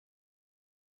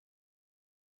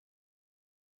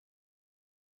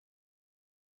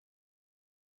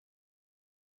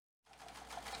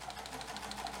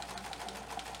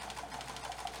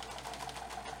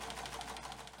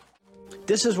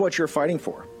This is what you're fighting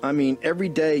for. I mean, every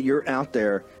day you're out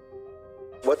there.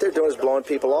 What they're doing is blowing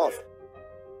people off.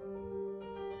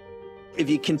 If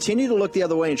you continue to look the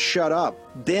other way and shut up,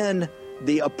 then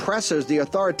the oppressors, the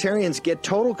authoritarians, get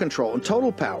total control and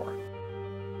total power.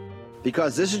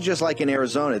 Because this is just like in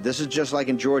Arizona. This is just like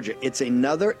in Georgia. It's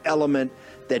another element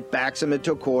that backs them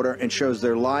into a corner and shows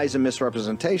their lies and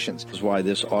misrepresentations. This is why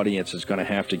this audience is going to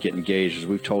have to get engaged. As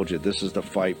we've told you, this is the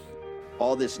fight.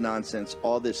 All this nonsense,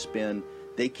 all this spin,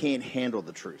 they can't handle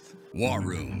the truth. War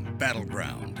Room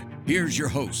Battleground. Here's your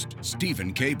host,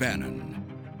 Stephen K. Bannon.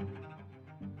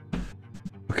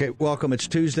 Okay, welcome. It's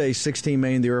Tuesday, 16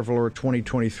 May in the year of our Lord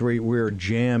 2023. We're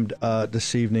jammed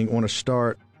this evening. I want to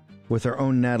start with our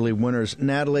own Natalie Winters.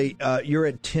 Natalie, you're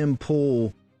at Tim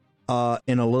Pool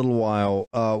in a little while.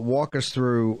 Walk us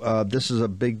through. This is a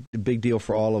big deal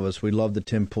for all of us. We love the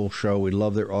Tim Pool show. We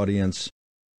love their audience.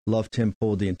 Love Tim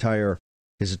Pool,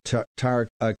 his entire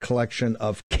collection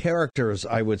of characters,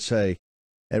 I would say,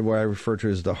 and what I refer to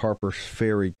as the Harper's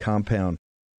Ferry compound.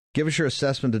 Give us your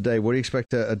assessment today. What do you expect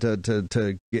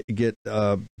to get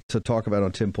to talk about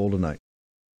on Tim Pool tonight?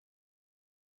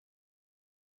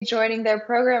 Joining their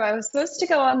program. I was supposed to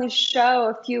go on the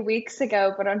show a few weeks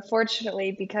ago, but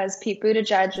unfortunately, because Pete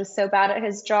Buttigieg was so bad at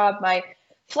his job, my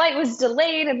flight was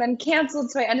delayed and then canceled,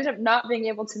 so I ended up not being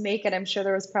able to make it. I'm sure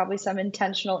there was probably some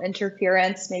intentional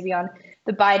interference, maybe on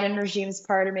the Biden regime's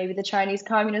part or maybe the Chinese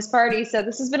Communist Party. So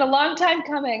this has been a long time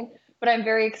coming, but I'm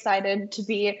very excited to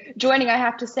be joining. I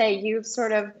have to say, you've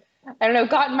sort of, I don't know,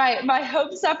 gotten my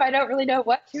hopes up. I don't really know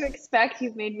what to expect.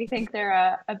 You've made me think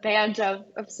they're a band of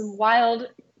some wild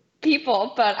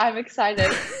people, but I'm excited.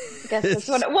 I guess that's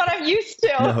what I'm used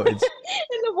to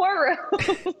in the war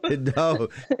room. No,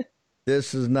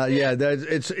 this is not. Yeah,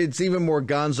 it's even more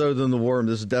gonzo than the war room.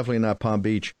 This is definitely not Palm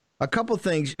Beach. A couple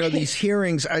things. These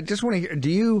hearings. I just want to hear. Do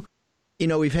you?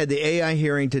 We've had the AI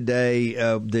hearing today.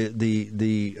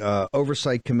 The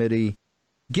oversight committee.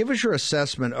 Give us your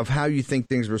assessment of how you think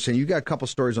things were seen. You got a couple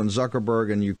stories on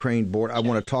Zuckerberg and Ukraine board. I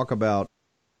want to talk about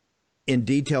in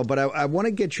detail, but I want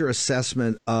to get your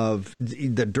assessment of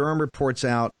the Durham reports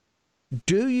out.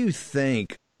 Do you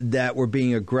think that we're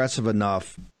being aggressive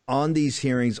enough on these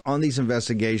hearings, on these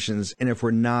investigations? And if we're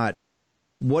not,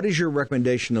 what is your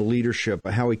recommendation to leadership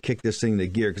of how we kick this thing into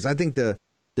gear? Because I think the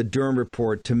Durham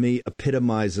report, to me,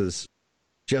 epitomizes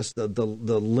just the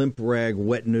limp rag,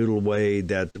 wet noodle way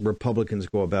that the Republicans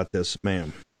go about this,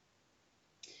 ma'am.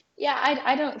 Yeah,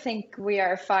 I don't think we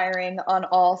are firing on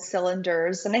all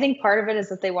cylinders. And I think part of it is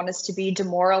that they want us to be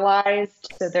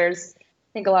demoralized. So there's,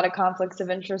 I think, a lot of conflicts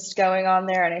of interest going on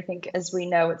there. And I think, as we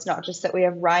know, it's not just that we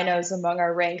have rhinos among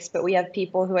our ranks, but we have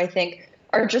people who I think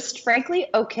are just frankly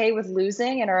okay with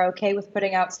losing and are okay with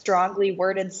putting out strongly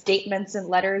worded statements and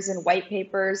letters and white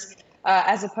papers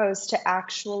as opposed to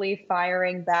actually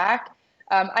firing back.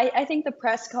 I think the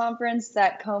press conference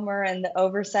that Comer and the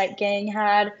oversight gang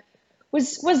had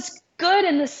was good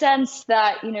in the sense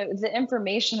that, the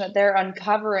information that they're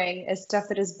uncovering is stuff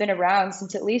that has been around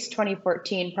since at least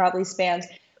 2014, probably spans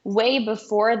way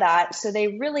before that. So they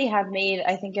really have made,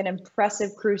 I think, an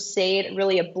impressive crusade,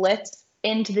 really a blitz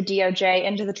into the DOJ,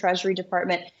 into the Treasury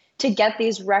Department to get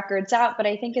these records out. But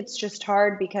I think it's just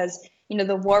hard because,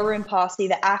 the War Room posse,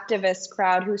 the activist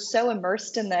crowd who's so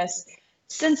immersed in this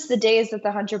since the days that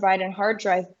the Hunter Biden hard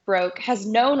drive broke, has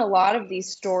known a lot of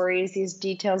these stories, these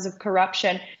details of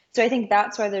corruption. So I think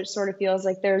that's why there sort of feels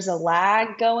like there's a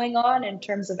lag going on in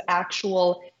terms of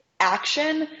actual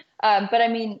action. But I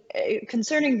mean,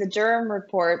 concerning the Durham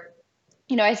report,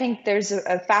 I think there's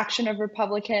a faction of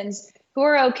Republicans who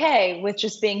are okay with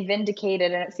just being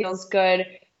vindicated, and it feels good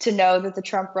to know that the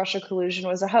Trump-Russia collusion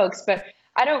was a hoax. But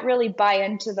I don't really buy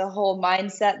into the whole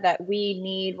mindset that we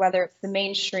need, whether it's the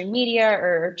mainstream media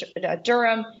or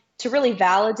Durham, to really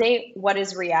validate what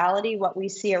is reality, what we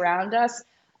see around us.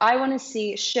 I want to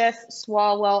see Schiff,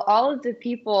 Swalwell, all of the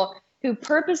people who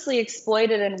purposely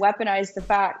exploited and weaponized the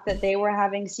fact that they were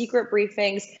having secret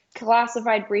briefings,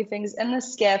 classified briefings in the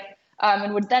SCIF,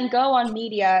 and would then go on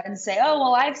media and say, oh,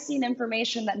 well, I've seen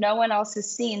information that no one else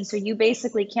has seen, so you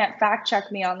basically can't fact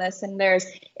check me on this. And there's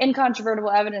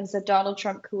incontrovertible evidence that Donald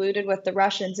Trump colluded with the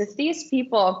Russians. If these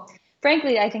people,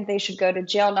 frankly, I think they should go to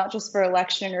jail, not just for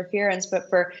election interference, but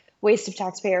for waste of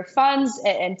taxpayer funds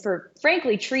and for,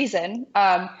 frankly, treason.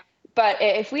 But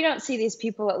if we don't see these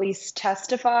people at least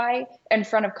testify in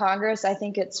front of Congress, I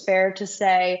think it's fair to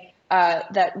say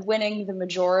that winning the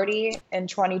majority in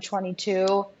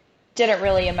 2022 didn't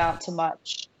really amount to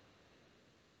much.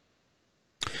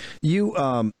 You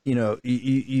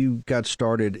got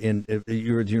started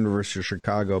you were at the University of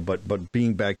Chicago, but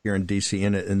being back here in D.C.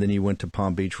 and then you went to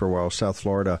Palm Beach for a while, South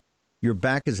Florida. You're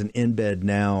back as an in-bed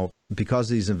now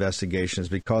because of these investigations,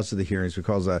 because of the hearings,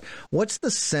 because of that. What's the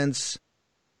sense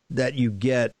that you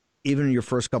get, even in your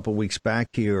first couple of weeks back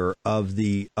here, of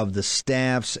the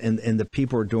staffs and the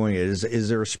people who are doing it? Is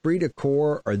there esprit de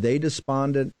corps? Are they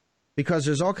despondent? Because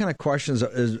there's all kind of questions.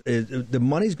 The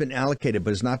money's been allocated,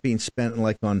 but it's not being spent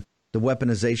like on the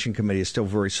weaponization committee is still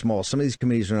very small. Some of these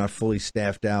committees are not fully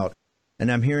staffed out.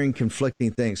 And I'm hearing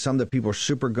conflicting things. Some that people are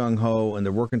super gung-ho and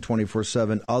they're working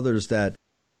 24/7. Others that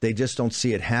they just don't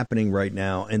see it happening right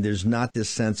now. And there's not this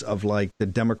sense of like the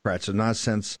Democrats. There's not a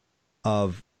sense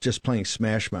of just playing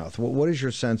smash mouth. What is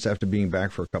your sense after being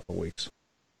back for a couple of weeks?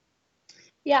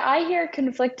 Yeah, I hear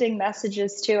conflicting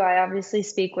messages too. I obviously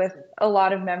speak with a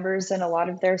lot of members and a lot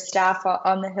of their staff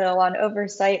on the Hill on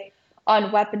oversight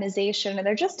on weaponization, and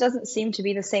there just doesn't seem to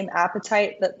be the same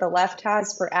appetite that the left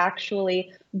has for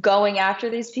actually going after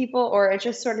these people, or it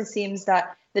just sort of seems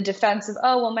that the defense of,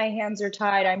 oh, well, my hands are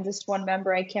tied, I'm just one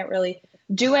member, I can't really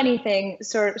do anything,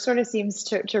 sort of seems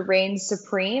to reign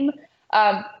supreme.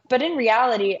 But in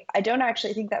reality, I don't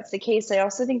actually think that's the case. I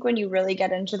also think when you really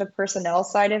get into the personnel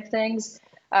side of things,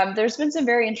 there's been some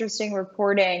very interesting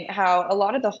reporting how a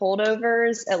lot of the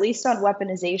holdovers, at least on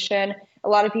weaponization, a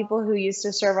lot of people who used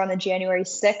to serve on the January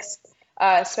 6th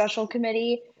special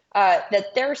committee,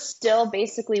 that they're still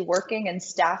basically working and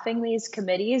staffing these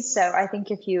committees. So I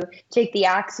think if you take the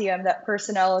axiom that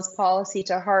personnel is policy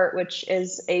to heart, which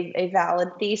is a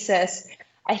valid thesis,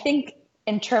 I think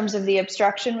in terms of the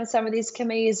obstruction with some of these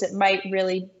committees, it might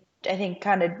really, I think,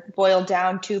 kind of boil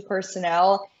down to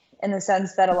personnel, in the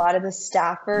sense that a lot of the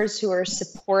staffers who are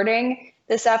supporting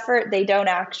this effort, they don't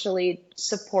actually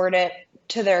support it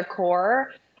to their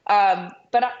core.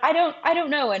 But I don't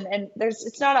know. And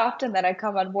it's not often that I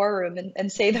come on War Room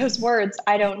and say those words,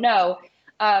 I don't know.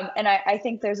 And I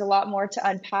think there's a lot more to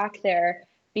unpack there,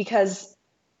 because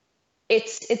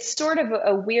it's sort of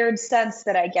a weird sense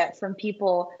that I get from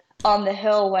people on the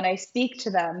Hill when I speak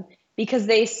to them, because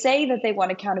they say that they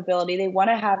want accountability. They want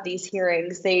to have these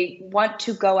hearings. They want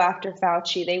to go after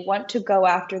Fauci. They want to go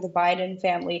after the Biden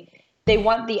family. They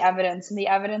want the evidence, and the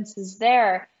evidence is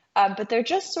there. But there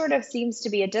just sort of seems to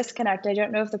be a disconnect. I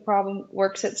don't know if the problem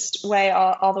works its way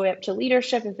all the way up to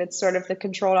leadership, if it's sort of the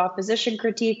controlled opposition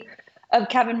critique of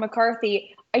Kevin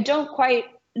McCarthy. I don't quite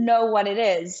know what it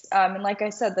is. And like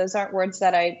I said, those aren't words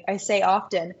that I say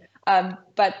often.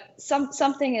 But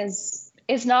something is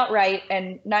not right.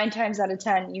 And 9 times out of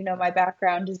 10, my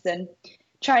background is in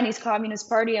Chinese Communist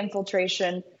Party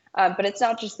infiltration. But it's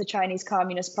not just the Chinese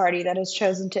Communist Party that has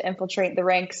chosen to infiltrate the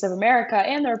ranks of America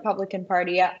and the Republican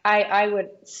Party. I would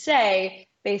say,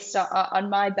 based on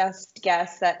my best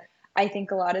guess, that I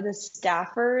think a lot of the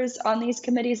staffers on these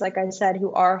committees, like I said,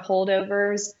 who are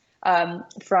holdovers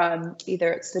from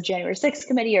either it's the January 6th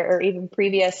committee or even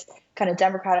previous kind of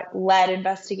Democratic-led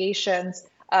investigations,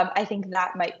 I think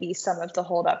that might be some of the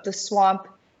holdup. The swamp,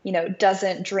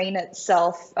 doesn't drain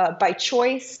itself by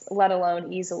choice, let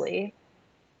alone easily.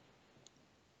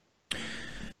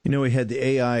 We had the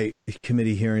AI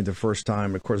committee hearing the first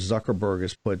time. Of course, Zuckerberg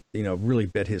has really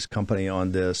bet his company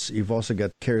on this. You've also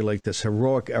got Carrie Lake, this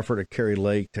heroic effort of Carrie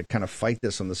Lake to kind of fight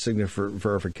this on the signature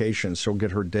verification. She'll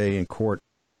get her day in court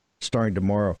starting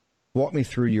tomorrow. Walk me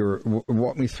through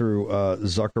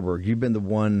Zuckerberg. You've been the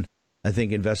one, I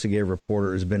think, investigative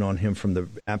reporter has been on him from the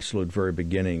absolute very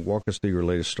beginning. Walk us through your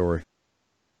latest story.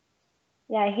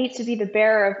 Yeah, I hate to be the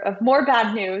bearer of more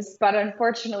bad news, but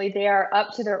unfortunately they are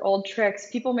up to their old tricks.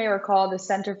 People may recall the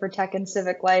Center for Tech and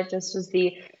Civic Life. This was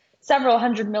the several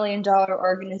 $100 million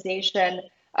organization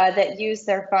that used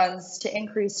their funds to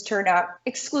increase turnout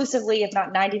exclusively, if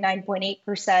not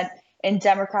 99.8%, in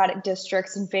Democratic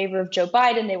districts in favor of Joe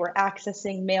Biden. They were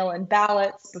accessing mail-in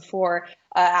ballots before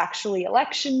actually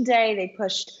election day. They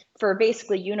pushed for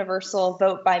basically universal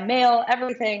vote by mail,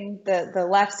 everything the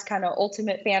left's kind of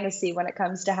ultimate fantasy when it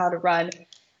comes to how to run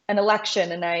an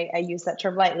election. And I use that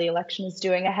term lightly. Election is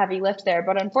doing a heavy lift there.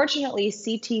 But unfortunately,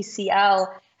 CTCL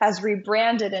has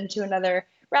rebranded into another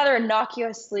rather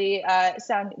innocuously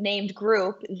named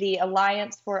group, the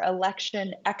Alliance for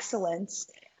Election Excellence.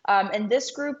 And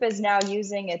this group is now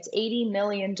using its $80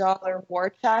 million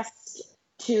war chest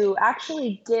to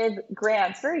actually give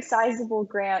grants, very sizable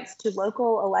grants, to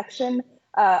local election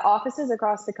offices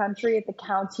across the country at the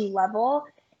county level.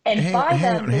 And hang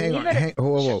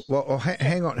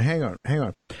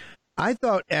on. I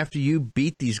thought after you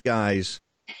beat these guys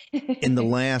in the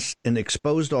last and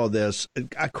exposed all this,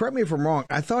 correct me if I'm wrong,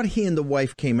 I thought he and the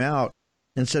wife came out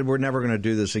and said, we're never going to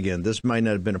do this again. This might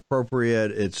not have been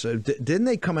appropriate. Didn't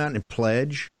they come out and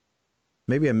pledge?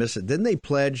 Maybe I missed it. Didn't they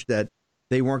pledge that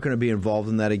they weren't going to be involved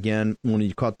in that again when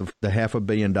you caught the $500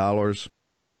 million?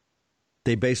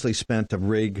 they basically spent to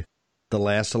rig the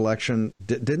last election.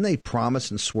 Didn't they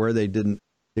promise and swear they weren't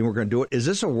going to do it? Is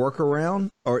this a workaround,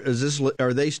 or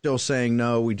are they still saying,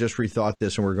 no, we just rethought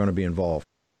this and we're going to be involved?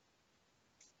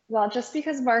 Well, just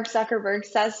because Mark Zuckerberg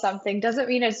says something doesn't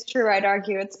mean it's true. I'd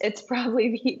argue it's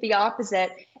probably the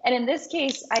opposite. And in this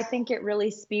case, I think it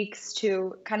really speaks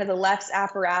to kind of the left's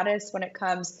apparatus when it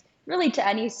comes really to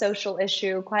any social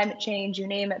issue, climate change, you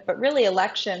name it, but really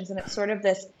elections. And it's sort of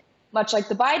this, much like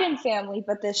the Biden family,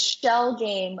 but this shell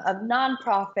game of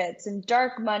nonprofits and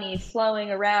dark money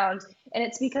flowing around. And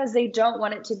it's because they don't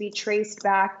want it to be traced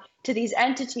back to these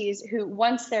entities who,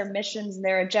 once their missions and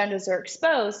their agendas are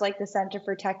exposed, like the Center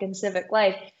for Tech and Civic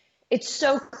Life, it's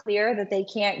so clear that they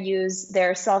can't use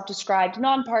their self-described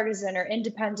nonpartisan or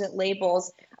independent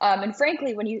labels. And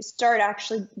frankly, when you start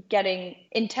actually getting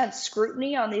intense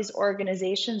scrutiny on these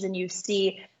organizations and you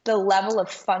see the level of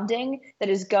funding that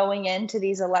is going into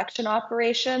these election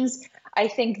operations, I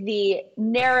think the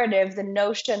narrative, the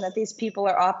notion that these people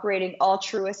are operating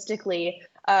altruistically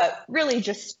really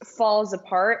just falls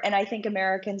apart. And I think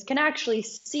Americans can actually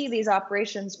see these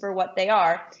operations for what they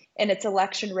are. And it's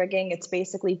election rigging. It's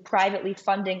basically privately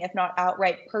funding, if not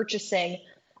outright purchasing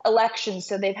elections.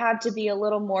 So they've had to be a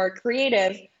little more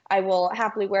creative. I will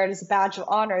happily wear it as a badge of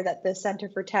honor that the Center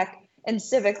for Tech and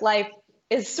Civic Life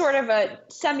is sort of a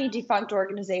semi-defunct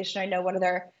organization. I know one of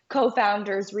their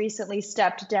co-founders recently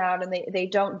stepped down, and they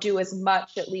don't do as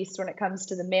much, at least when it comes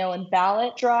to the mail-in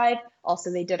ballot drive. Also,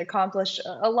 they did accomplish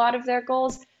a lot of their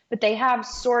goals, but they have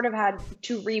sort of had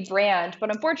to rebrand.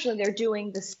 But unfortunately, they're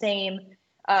doing the same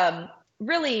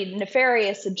really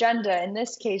nefarious agenda. In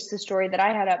this case, the story that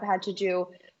I had up had to do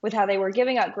with how they were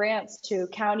giving out grants to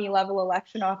county level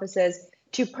election offices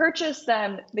to purchase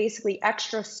them basically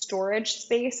extra storage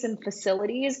space and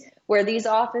facilities where these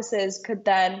offices could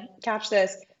then, catch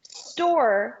this,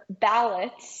 store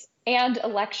ballots and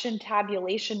election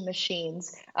tabulation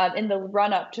machines in the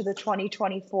run-up to the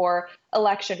 2024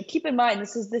 election. Keep in mind,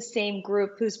 this is the same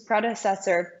group whose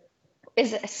predecessor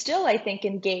is still, I think,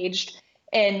 engaged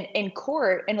in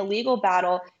court in a legal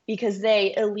battle because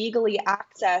they illegally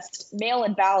accessed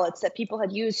mail-in ballots that people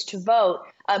had used to vote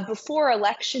before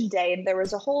Election Day. And there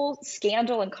was a whole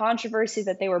scandal and controversy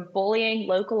that they were bullying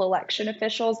local election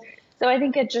officials. So I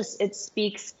think it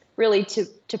speaks really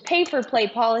to pay-for-play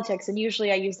politics. And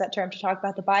usually I use that term to talk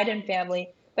about the Biden family.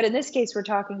 But in this case, we're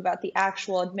talking about the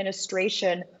actual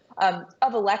administration of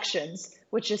elections,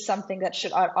 which is something that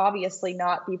should obviously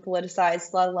not be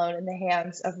politicized, let alone in the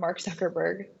hands of Mark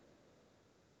Zuckerberg.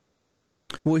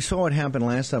 Well, we saw what happened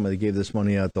last time when they gave this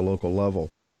money out at the local level.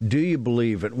 Do you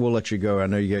believe it? We'll let you go. I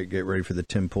know you get ready for the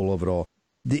Tim Pool of it all.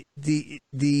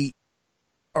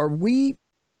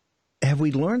 Have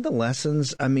we learned the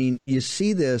lessons? I mean, you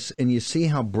see this and you see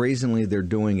how brazenly they're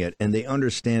doing it, and they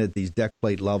understand at these deck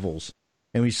plate levels.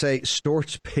 And we say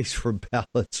storage space for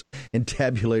ballots and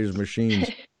tabulators machines.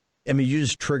 I mean, you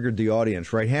just triggered the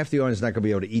audience, right? Half the audience is not going to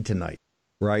be able to eat tonight,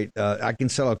 right? I can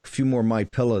sell a few more My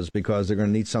Pillows because they're going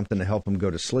to need something to help them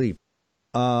go to sleep.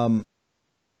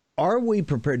 Are we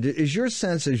prepared? Is your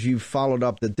sense, as you've followed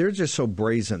up, that they're just so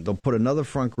brazen? They'll put another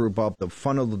front group up, they'll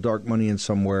funnel the dark money in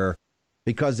somewhere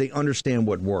because they understand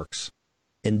what works.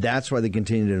 And that's why they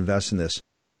continue to invest in this.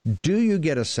 Do you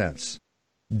get a sense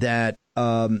that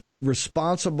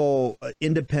responsible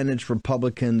independents,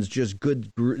 Republicans, just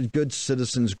good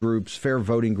citizens groups, fair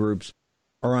voting groups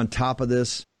are on top of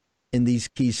this in these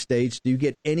key states? Do you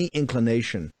get any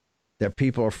inclination that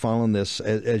people are following this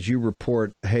as you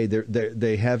report, hey,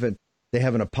 they haven't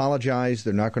apologized,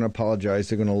 they're not going to apologize,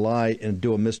 they're going to lie and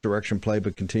do a misdirection play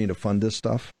but continue to fund this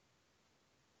stuff?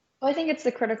 Well, I think it's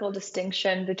the critical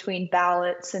distinction between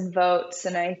ballots and votes,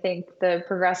 and I think the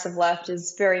progressive left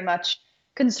is very much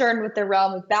concerned with the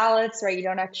realm of ballots, right? You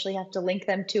don't actually have to link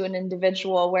them to an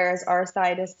individual, whereas our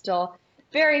side is still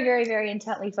very, very, very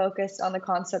intently focused on the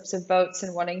concepts of votes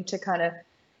and wanting to kind of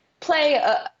play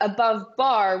above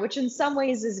bar, which in some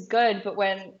ways is good. But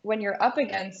when you're up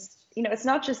against, it's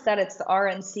not just that it's the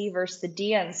RNC versus the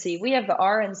DNC. We have the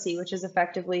RNC, which is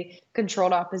effectively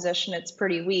controlled opposition. It's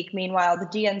pretty weak. Meanwhile, the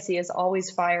DNC is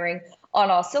always firing on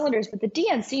all cylinders, but the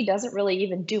DNC doesn't really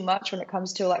even do much when it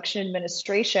comes to election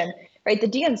administration, right? The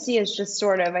DNC is just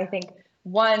sort of, I think,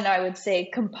 one, I would say,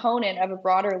 component of a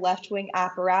broader left-wing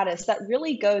apparatus that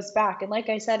really goes back. And like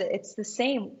I said, it's the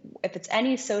same if it's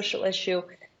any social issue,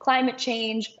 climate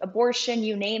change, abortion,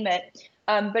 you name it.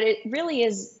 But it really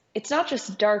is, it's not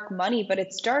just dark money, but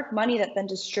it's dark money that then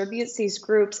distributes these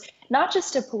groups, not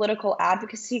just to political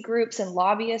advocacy groups and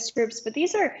lobbyist groups, but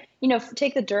these are,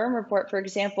 take the Durham report, for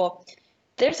example.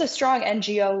 there's a strong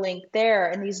NGO link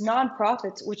there, and these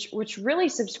nonprofits, which really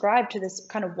subscribe to this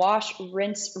kind of wash,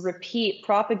 rinse, repeat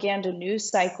propaganda news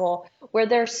cycle, where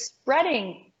they're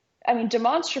spreading, I mean,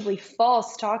 demonstrably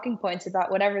false talking points about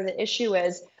whatever the issue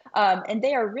is, and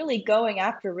they are really going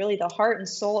after really the heart and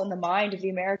soul and the mind of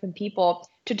the American people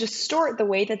to distort the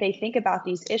way that they think about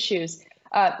these issues.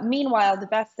 Meanwhile, the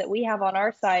best that we have on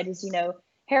our side is,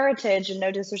 Heritage, and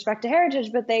no disrespect to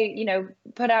Heritage, but they,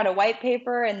 put out a white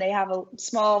paper and they have a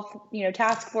small,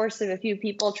 task force of a few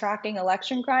people tracking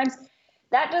election crimes.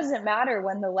 That doesn't matter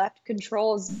when the left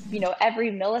controls,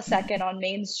 every millisecond on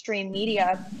mainstream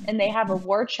media, and they have a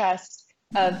war chest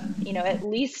of, at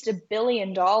least $1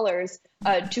 billion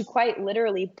to quite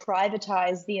literally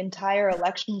privatize the entire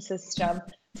election system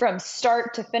from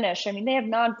start to finish. I mean, they have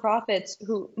nonprofits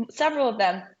several of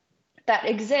them, that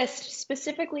exist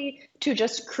specifically to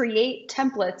just create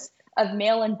templates of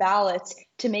mail-in ballots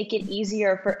to make it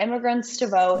easier for immigrants to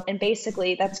vote. And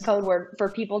basically that's code word for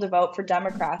people to vote for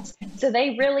Democrats. So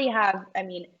they really have,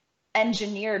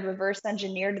 reverse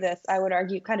engineered this, I would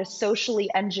argue, kind of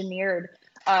socially engineered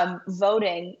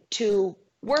voting to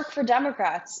work for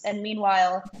Democrats. And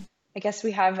meanwhile, I guess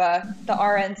we have the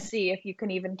RNC, if you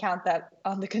can even count that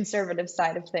on the conservative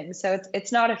side of things. So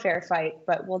it's not a fair fight,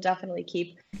 but we'll definitely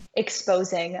keep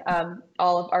exposing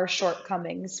all of our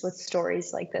shortcomings with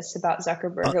stories like this about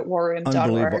Zuckerberg at WarRoom.org.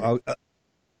 Unbelievable.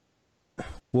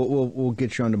 We'll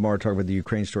get you on tomorrow to talk about the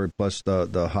Ukraine story plus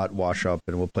the hot wash up,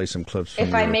 and we'll play some clips from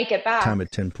if I make it back. Time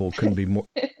at 10 pool. Couldn't be more.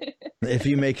 If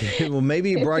you make it, well, maybe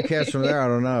you broadcast from there. I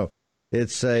don't know.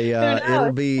 It's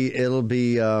it'll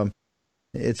be.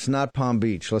 It's not Palm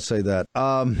Beach, let's say that.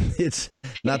 It's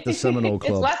not the Seminole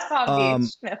Club. It's West Palm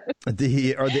Beach.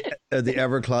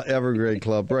 The Evergreen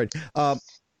Club, right?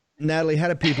 Natalie, how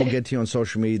do people get to you on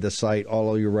social media, the site,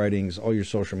 all of your writings, all your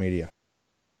social media?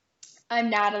 I'm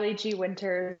Natalie G.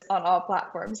 Winters on all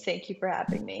platforms. Thank you for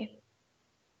having me.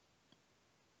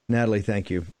 Natalie, thank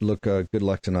you. Look, good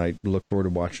luck tonight. Look forward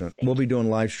to watching it. We'll be doing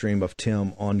live stream of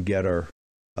Tim on Getter.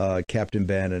 Captain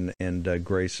Ben and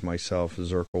Grace, myself,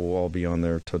 Zirkle will all be on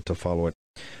there to follow it.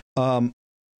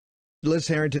 Liz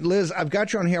Harrington. Liz, I've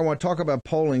got you on here. I want to talk about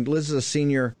polling. Liz is a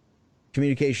senior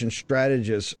communication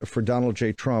strategist for Donald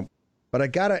J. Trump. But I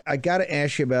gotta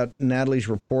ask you about Natalie's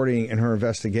reporting and her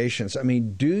investigations. I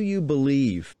mean, do you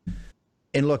believe,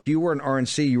 and look, you were an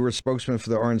RNC, you were a spokesman for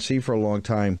the RNC for a long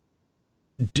time.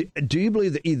 Do you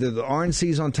believe that either the RNC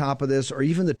is on top of this or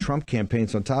even the Trump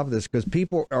campaign's on top of this? Because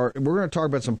we're going to talk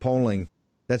about some polling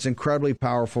that's incredibly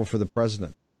powerful for the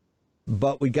president.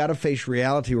 But we got to face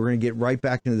reality. We're going to get right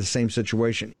back into the same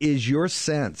situation. Is your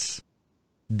sense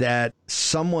that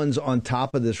someone's on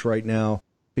top of this right now?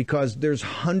 Because there's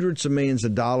hundreds of millions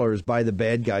of dollars by the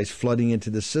bad guys flooding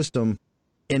into the system,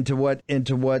 into what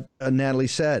Natalie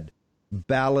said,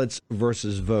 ballots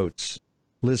versus votes.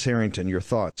 Liz Harrington, your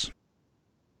thoughts?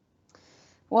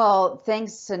 Well,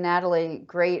 thanks to Natalie.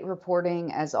 Great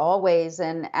reporting as always.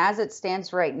 And as it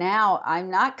stands right now, I'm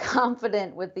not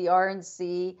confident with the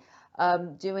RNC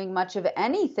doing much of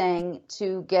anything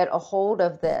to get a hold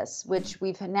of this, which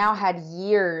we've now had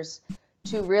years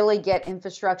to really get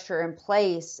infrastructure in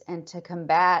place and to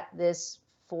combat this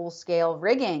full-scale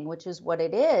rigging, which is what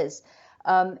it is.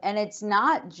 And it's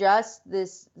not just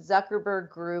this Zuckerberg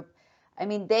group. I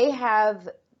mean, they have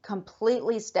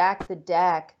completely stacked the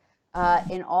deck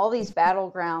in all these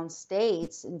battleground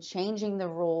states and changing the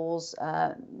rules,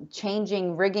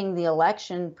 rigging the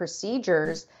election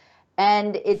procedures.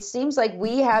 And it seems like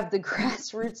we have the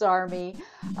grassroots army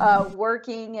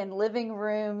working in living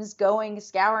rooms,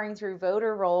 scouring through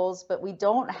voter rolls, but we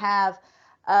don't have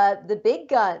the big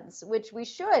guns, which we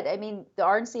should. I mean, the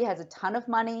RNC has a ton of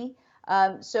money.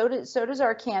 So does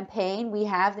our campaign. We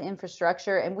have the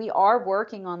infrastructure, and we are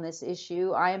working on this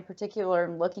issue. I, in particular,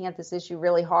 am looking at this issue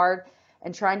really hard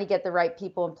and trying to get the right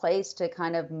people in place to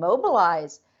kind of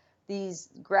mobilize these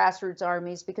grassroots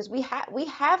armies, because we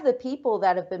have the people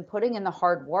that have been putting in the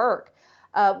hard work.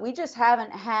 We just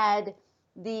haven't had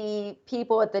the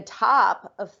people at the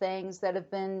top of things that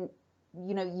have been,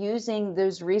 using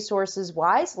those resources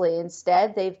wisely.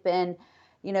 Instead, they've been,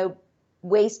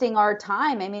 wasting our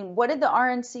time. I mean, what did the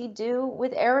RNC do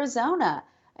with Arizona?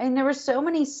 I mean, there were so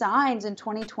many signs in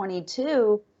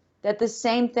 2022 that the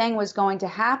same thing was going to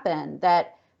happen,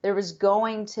 that there was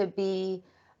going to be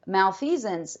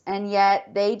malfeasance, and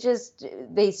yet they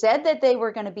said that they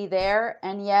were going to be there,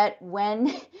 and yet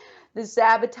when the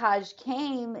sabotage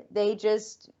came, they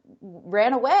just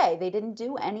ran away. They didn't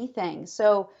do anything.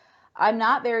 So I'm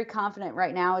not very confident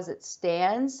right now as it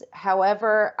stands.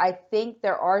 However, I think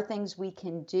there are things we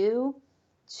can do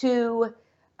to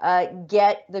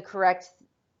get the correct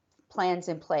plans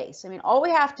in place. I mean, all we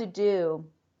have to do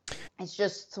is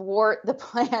just thwart the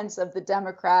plans of the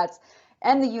Democrats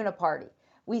and the Uniparty.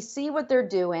 We see what they're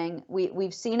doing.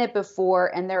 We've seen it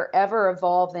before, and they're ever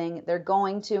evolving. They're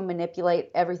going to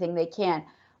manipulate everything they can.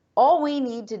 All we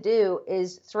need to do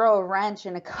is throw a wrench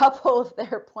in a couple of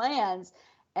their plans,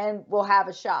 and we'll have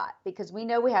a shot, because we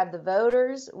know we have the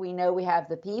voters. We know we have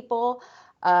the people.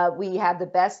 We have the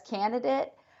best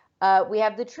candidate. We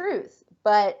have the truth.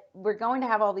 But we're going to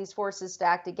have all these forces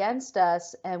stacked against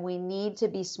us, and we need to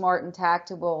be smart and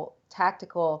tactical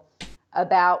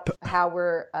about how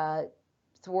we're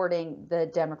thwarting the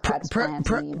Democrats' plans.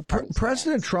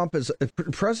 President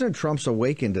Trump's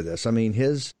awakened to this. I mean,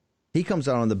 he comes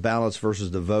out on the ballots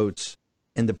versus the votes,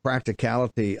 and the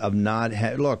practicality of not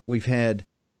look. We've had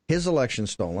his election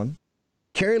stolen.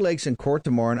 Carrie Lake's in court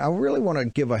tomorrow, and I really want to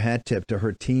give a hat tip to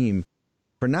her team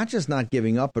for not just not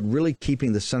giving up, but really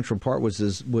keeping the central part was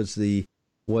the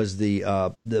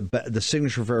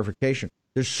signature verification.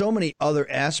 There's so many other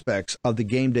aspects of the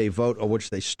game day vote of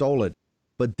which they stole it,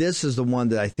 but this is the one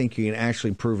that I think you can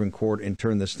actually prove in court and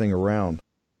turn this thing around.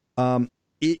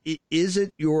 Is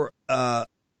it your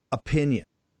opinion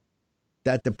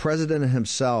that the president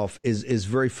himself is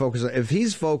very focused? If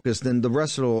he's focused, then the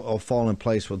rest of it will fall in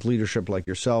place with leadership like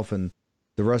yourself, and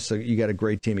the rest of you got a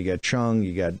great team. You got Chung,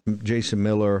 you got Jason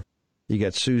Miller, you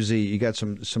got Susie, you got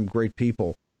some great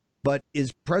people. But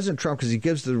is President Trump, because he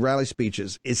gives the rally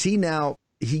speeches, is he now,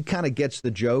 he kind of gets the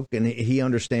joke and he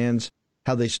understands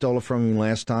how they stole it from him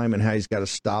last time and how he's got to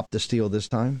stop the steal this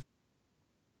time?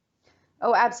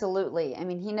 Oh, absolutely. I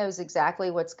mean, he knows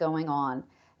exactly what's going on,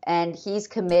 and he's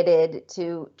committed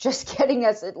to just getting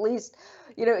us at least,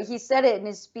 he said it in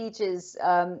his speeches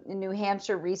in New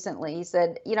Hampshire recently. He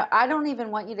said, I don't even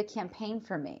want you to campaign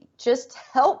for me. Just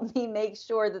help me make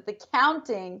sure that the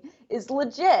counting is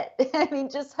legit. I mean,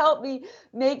 just help me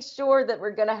make sure that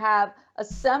we're going to have a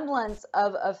semblance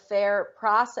of a fair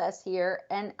process here.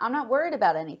 And I'm not worried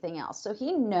about anything else. So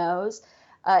he knows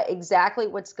exactly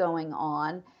what's going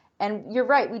on. And you're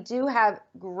right. We do have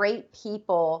great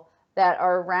people that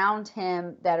are around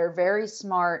him that are very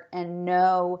smart and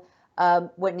know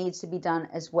what needs to be done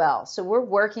as well. So we're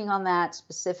working on that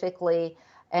specifically.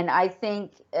 And I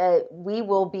think we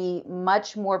will be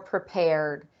much more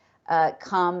prepared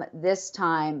come this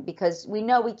time, because we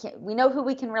know who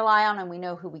we can rely on, and we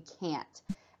know who we can't.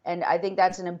 And I think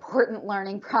that's an important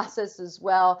learning process as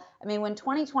well. I mean, when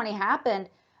 2020 happened,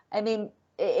 I mean,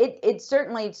 it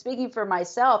certainly, speaking for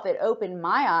myself, it opened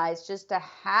my eyes just to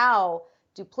how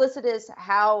duplicitous,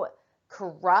 how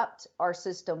corrupt our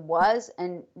system was.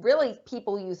 And really,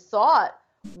 people you thought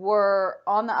were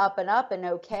on the up and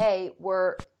okay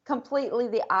were completely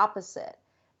the opposite.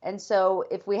 And so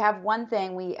if we have one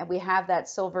thing, we have that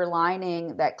silver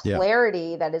lining, that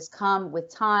clarity that has come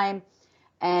with time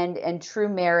and true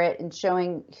merit, and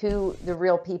showing who the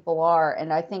real people are.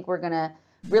 And I think we're going to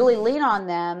really lean on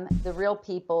them, the real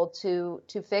people, to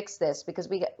fix this, because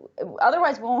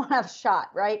otherwise we won't have a shot,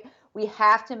 right? We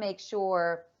have to make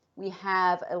sure we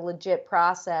have a legit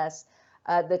process,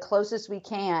 the closest we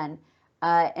can,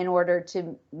 in order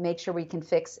to make sure we can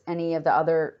fix any of the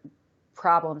other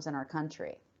problems in our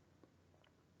country.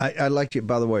 I'd like to,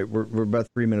 by the way, we're about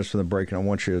 3 minutes from the break, and I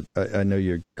want you to, I know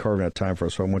you're carving out time for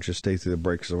us, so I want you to stay through the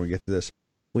break because I want to get to this.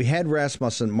 We had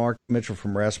Mark Mitchell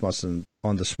from Rasmussen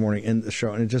on this morning in the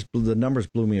show, and the numbers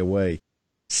blew me away.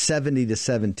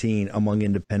 70-17 among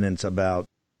independents about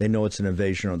they know it's an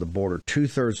invasion on the border.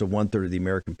 2/3 to 1/3 of the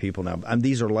American people now, and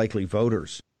these are likely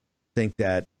voters, think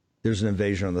that there's an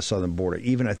invasion on the southern border.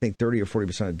 Even I think 30 or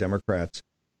 40% of Democrats.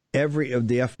 Of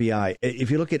the FBI,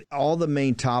 if you look at all the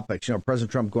main topics,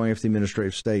 President Trump going after the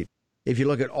administrative state, if you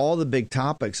look at all the big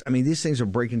topics, I mean, these things are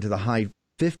breaking to the high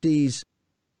 50s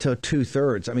to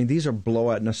 2/3. I mean, these are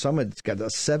blowout. Now, some it's got a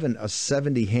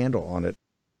 70 handle on it.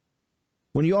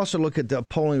 When you also look at the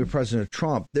polling with President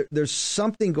Trump, there's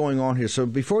something going on here. So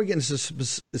before we get into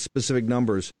specific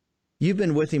numbers, you've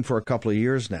been with him for a couple of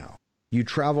years now. You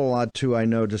travel a lot too, I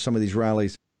know, to some of these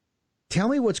rallies. Tell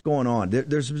me what's going on.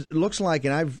 It looks like,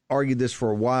 and I've argued this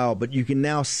for a while, but you can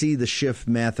now see the shift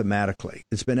mathematically.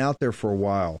 It's been out there for a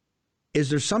while. Is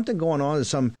there something going on?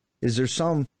 Is there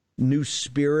some new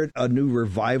spirit, a new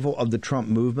revival of the Trump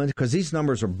movement? Because these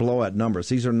numbers are blowout numbers.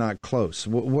 These are not close.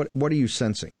 What are you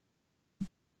sensing?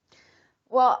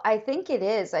 Well, I think it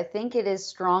is. I think it is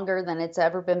stronger than it's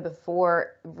ever been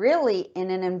before, really, in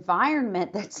an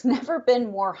environment that's never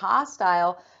been more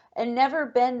hostile and never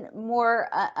been more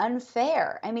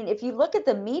unfair. I mean, if you look at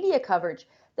the media coverage,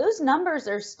 those numbers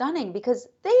are stunning because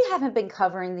they haven't been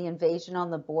covering the invasion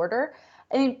on the border.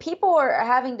 I mean, people are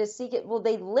having to seek it. Well,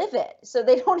 they live it. So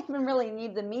they don't even really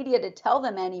need the media to tell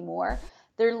them anymore.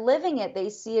 They're living it. They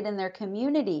see it in their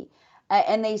community,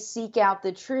 and they seek out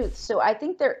the truth. So I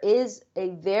think there is a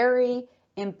very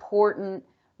important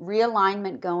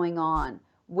realignment going on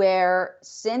where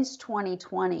since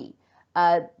 2020,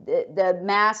 the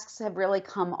masks have really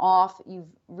come off. You've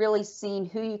really seen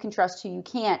who you can trust, who you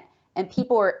can't. And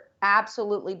people are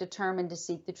absolutely determined to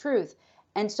seek the truth.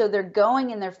 And so they're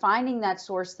going and they're finding that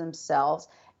source themselves.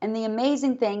 And the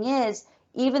amazing thing is,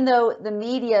 even though the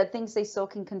media thinks they still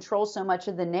can control so much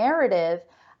of the narrative,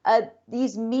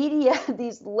 these media,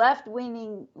 these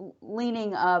left-leaning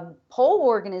poll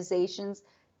organizations,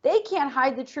 they can't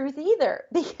hide the truth either,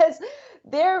 because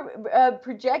they're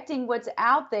projecting what's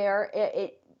out there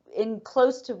in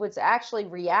close to what's actually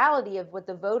reality of what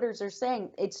the voters are saying.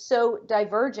 It's so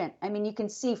divergent. I mean, you can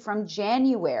see from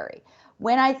January,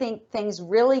 when I think things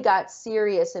really got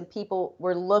serious and people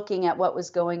were looking at what was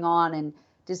going on and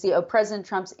to see, oh, President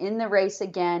Trump's in the race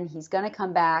again, he's going to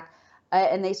come back,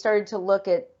 and they started to look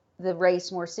at the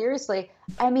race more seriously.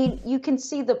 I mean, you can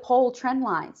see the poll trend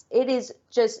lines. It is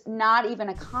just not even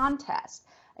a contest.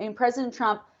 I mean, President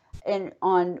Trump, and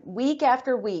on week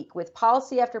after week, with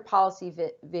policy after policy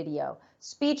video,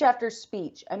 speech after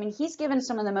speech. I mean, he's given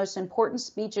some of the most important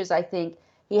speeches I think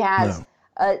he has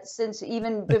since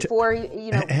even before,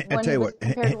 when he was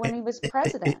compared to when he was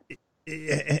president.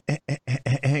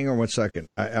 Hang on 1 second.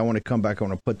 I want to come back. I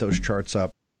want to put those charts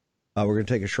up. We're going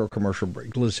to take a short commercial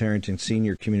break. Liz Harrington,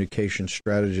 Senior Communications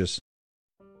Strategist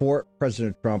for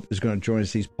President Trump, is going to join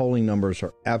us. These polling numbers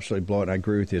are absolutely blowing. I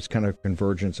agree with you. It's kind of a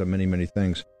convergence of many, many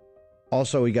things.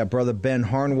 Also, we got Brother Ben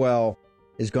Harnwell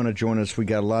is going to join us. We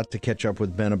got a lot to catch up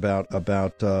with Ben about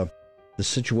the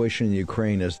situation in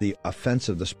Ukraine as the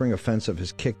offensive, the spring offensive,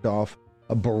 has kicked off.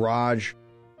 A barrage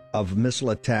of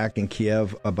missile attack in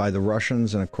Kiev by the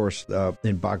Russians, and of course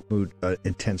in Bakhmut,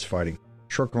 intense fighting.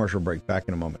 Short commercial break. Back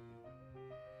in a moment.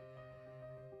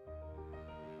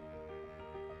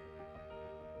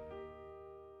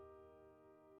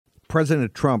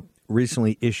 President Trump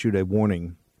recently issued a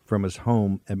warning from his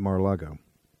home at Mar-a-Lago,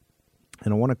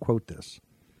 and I want to quote this.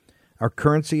 Our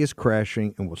currency is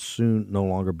crashing and will soon no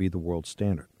longer be the world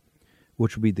standard,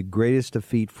 which will be the greatest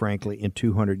defeat, frankly, in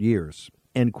 200 years.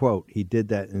 End quote. He did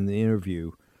that in the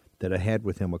interview that I had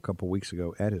with him a couple weeks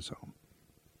ago at his home.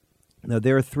 Now,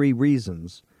 there are three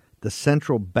reasons the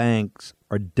central banks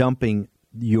are dumping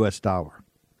the U.S. dollar: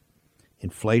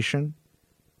 inflation,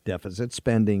 deficit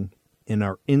spending, and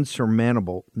our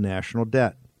insurmountable national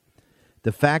debt.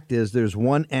 The fact is, there's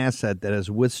one asset that has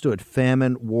withstood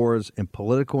famine, wars, and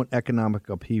political and economic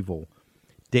upheaval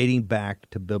dating back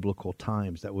to biblical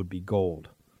times. That would be gold.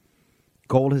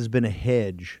 Gold has been a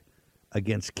hedge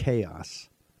against chaos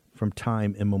from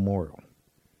time immemorial.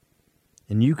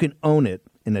 And you can own it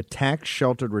in a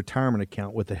tax-sheltered retirement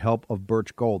account with the help of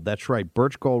Birch Gold. That's right.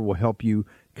 Birch Gold will help you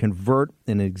convert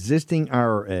an existing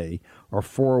IRA or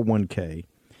 401k,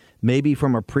 maybe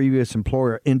from a previous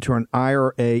employer, into an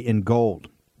IRA in gold.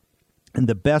 And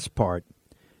the best part,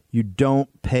 you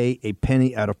don't pay a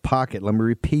penny out of pocket. Let me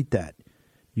repeat that.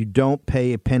 You don't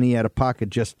pay a penny out of pocket.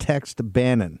 Just text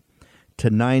Bannon to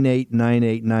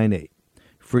 989898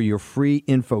 for your free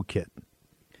info kit.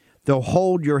 They'll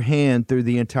hold your hand through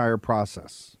the entire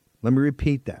process. Let me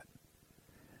repeat that.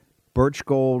 Birch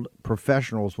Gold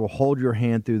professionals will hold your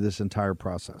hand through this entire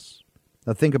process.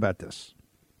 Now think about this.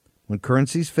 When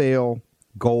currencies fail,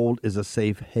 gold is a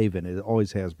safe haven. It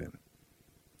always has been.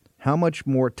 How much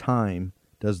more time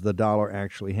does the dollar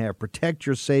actually have? Protect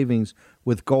your savings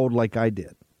with gold like I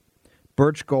did.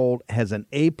 Birch Gold has an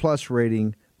A+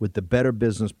 rating with the Better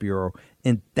Business Bureau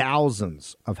and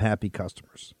thousands of happy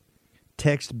customers.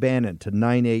 Text Bannon to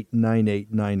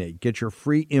 989898. Get your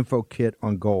free info kit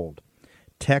on gold.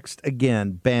 Text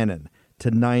again Bannon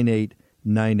to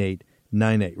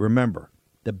 989898. Remember,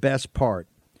 the best part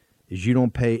is you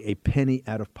don't pay a penny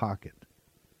out of pocket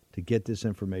to get this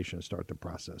information and start the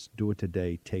process. Do it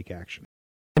today. Take action.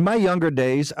 In my younger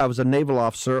days, I was a naval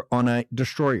officer on a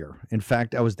destroyer. In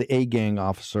fact, I was the A-gang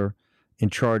officer in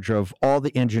charge of all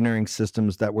the engineering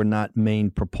systems that were not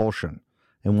main propulsion.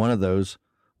 And one of those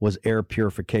was air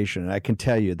purification. And I can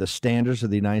tell you, the standards of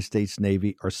the United States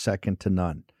Navy are second to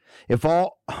none. If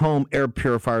all home air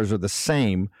purifiers are the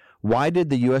same, why did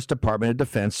the U.S. Department of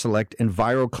Defense select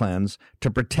EnviroCleanse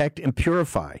to protect and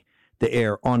purify the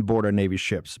air on board our Navy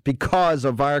ships? Because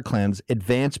EnviroCleanse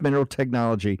advanced mineral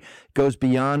technology goes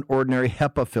beyond ordinary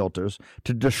HEPA filters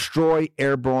to destroy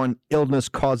airborne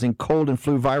illness-causing cold and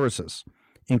flu viruses,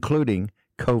 including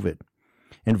COVID.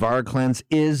 EnviroCleanse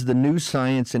is the new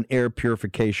science in air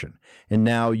purification, and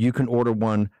now you can order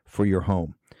one for your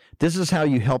home. This is how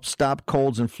you help stop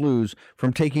colds and flus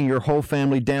from taking your whole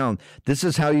family down. This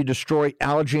is how you destroy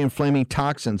allergy-inflaming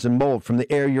toxins and mold from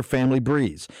the air your family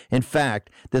breathes. In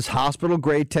fact, this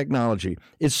hospital-grade technology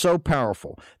is so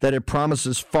powerful that it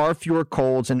promises far fewer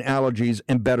colds and allergies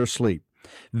and better sleep.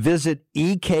 Visit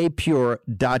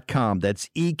ekpure.com. That's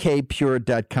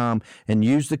ekpure.com and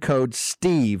use the code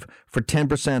STEVE for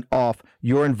 10% off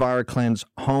your EnviroCleanse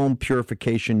home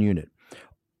purification unit.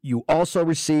 You also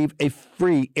receive a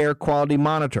free air quality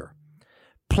monitor,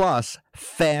 plus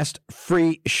fast,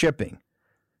 free shipping.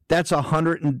 That's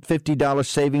 $150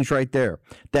 savings right there.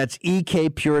 That's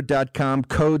ekpure.com,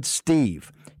 code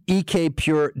STEVE.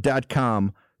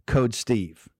 ekpure.com, code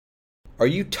STEVE. Are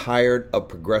you tired of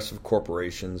progressive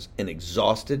corporations and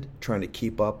exhausted trying to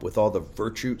keep up with all the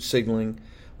virtue signaling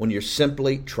when you're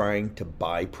simply trying to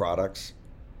buy products?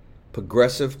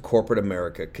 Progressive corporate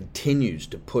America continues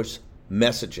to push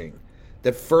messaging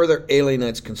that further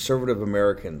alienates conservative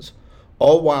Americans,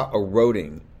 all while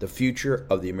eroding the future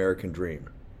of the American dream.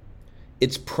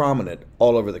 It's prominent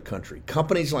all over the country.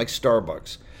 Companies like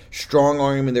Starbucks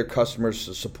strong-arming their customers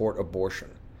to support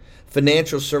abortion.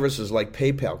 Financial services like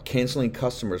PayPal canceling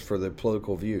customers for their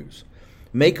political views.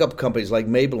 Makeup companies like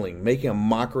Maybelline making a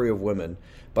mockery of women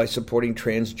by supporting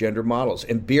transgender models.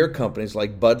 And beer companies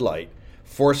like Bud Light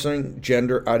forcing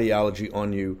gender ideology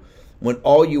on you when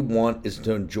all you want is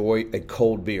to enjoy a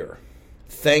cold beer.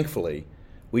 Thankfully,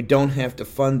 we don't have to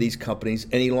fund these companies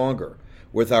any longer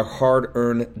with our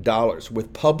hard-earned dollars.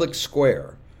 With Public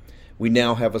Square, we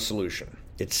now have a solution.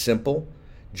 It's simple.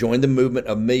 Join the movement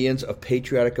of millions of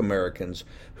patriotic Americans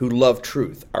who love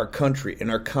truth, our country,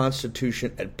 and our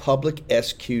Constitution at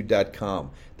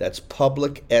publicsq.com. That's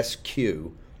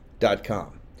publicsq.com.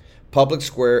 Public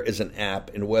Square is an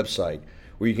app and website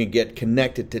where you can get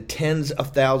connected to tens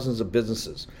of thousands of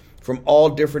businesses from all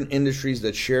different industries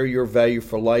that share your value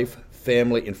for life,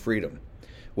 family, and freedom.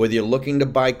 Whether you're looking to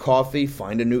buy coffee,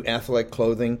 find a new athletic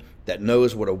clothing that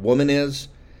knows what a woman is,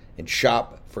 and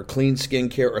shop for clean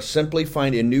skincare, or simply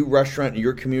find a new restaurant in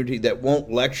your community that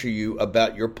won't lecture you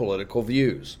about your political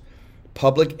views,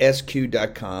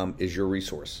 publicsq.com is your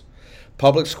resource.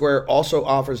 Public Square also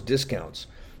offers discounts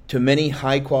to many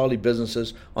high-quality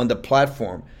businesses on the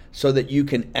platform so that you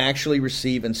can actually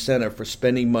receive incentive for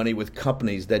spending money with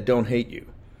companies that don't hate you.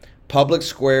 Public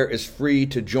Square is free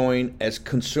to join as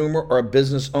consumer or a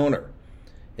business owner,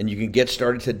 and you can get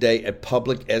started today at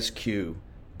publicsq.com.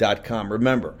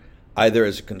 Remember, either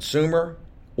as a consumer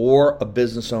or a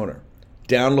business owner.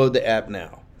 Download the app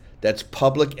now. That's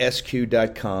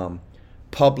publicsq.com,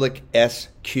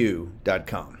 publicsq.com.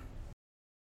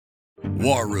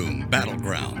 War Room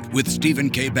Battleground with Stephen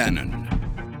K. Bannon.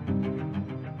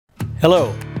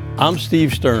 Hello, I'm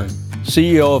Steve Stern,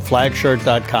 CEO of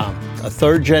Flagshirt.com, a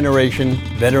third-generation,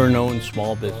 veteran-owned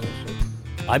small business.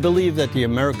 I believe that the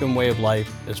American way of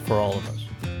life is for all of us.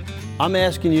 I'm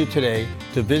asking you today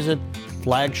to visit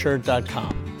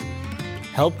Flagshirt.com.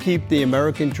 Help keep the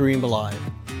American dream alive.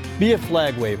 Be a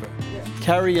flag waver.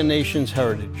 Carry a nation's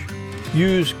heritage.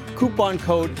 Use coupon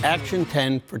code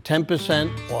ACTION10 for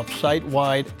 10% off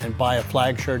site-wide and buy a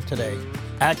flag shirt today.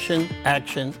 Action,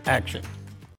 action, action.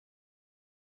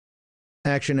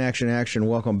 Action, action, action.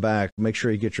 Welcome back. Make sure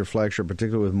you get your flag shirt,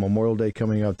 particularly with Memorial Day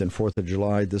coming up, then 4th of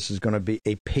July. This is going to be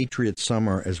a Patriot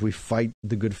summer as we fight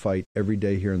the good fight every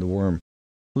day here in the Worm.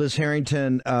 Liz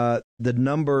Harrington, the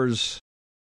numbers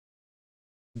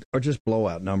are just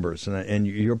blowout numbers. And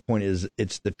your point is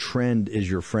it's the trend is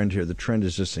your friend here. The trend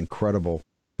is just incredible.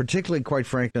 Particularly, quite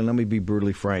frankly, let me be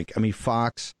brutally frank. I mean,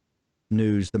 Fox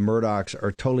News, the Murdochs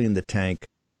are totally in the tank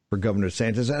for Governor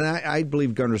DeSantis. And I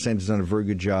believe Governor DeSantis has done a very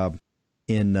good job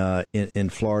in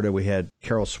Florida. We had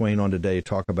Carol Swain on today to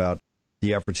talk about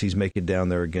the efforts he's making down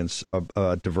there against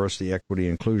diversity, equity,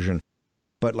 inclusion.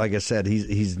 But like I said,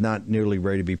 he's not nearly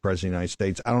ready to be president of the United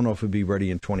States. I don't know if he'll be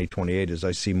ready in 2028 as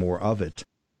I see more of it.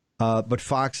 But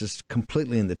Fox is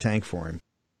completely in the tank for him,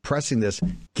 pressing this,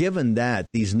 given that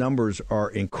these numbers are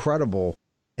incredible.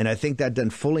 And I think that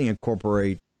doesn't fully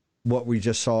incorporate what we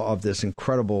just saw of this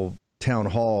incredible town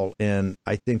hall. And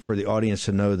I think for the audience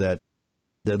to know that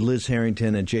Liz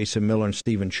Harrington and Jason Miller and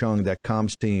Stephen Chung, that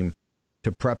comms team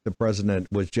to prep the president,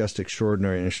 was just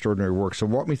extraordinary work. So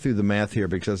walk me through the math here,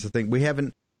 because I think we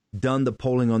haven't done the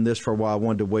polling on this for a while. I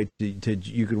wanted to wait to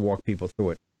you could walk people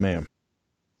through it, ma'am.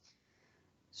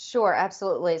 Sure,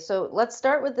 absolutely. So let's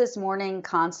start with this morning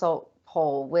consult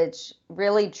poll, which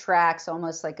really tracks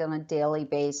almost like on a daily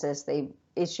basis. They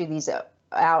issue these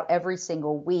out every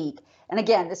single week. And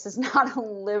again, this is not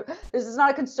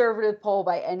a conservative poll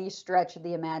by any stretch of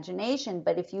the imagination.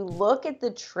 But if you look at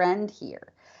the trend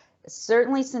here,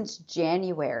 certainly since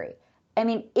January, I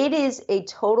mean, it is a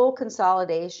total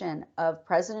consolidation of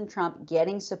President Trump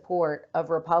getting support of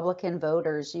Republican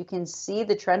voters. You can see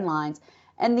the trend lines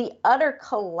and the utter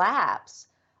collapse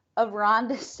of Ron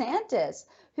DeSantis,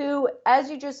 who,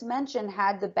 as you just mentioned,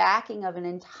 had the backing of an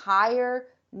entire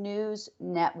news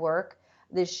network,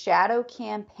 the shadow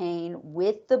campaign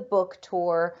with the book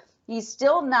tour. He's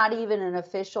still not even an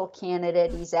official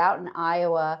candidate. He's out in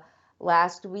Iowa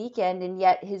last weekend, and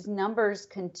yet his numbers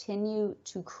continue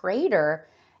to crater.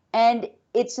 And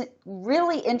it's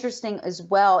really interesting as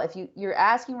well. If you're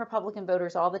asking Republican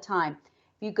voters all the time,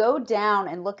 if you go down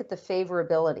and look at the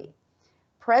favorability,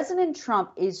 President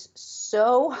Trump is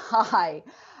so high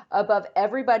above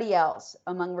everybody else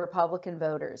among Republican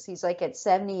voters. He's like at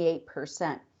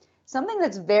 78%. Something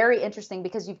that's very interesting,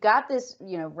 because you've got this,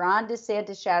 Ron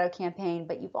DeSantis shadow campaign,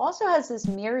 but you've also has this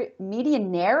media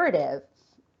narrative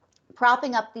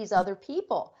propping up these other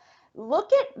people.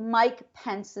 Look at Mike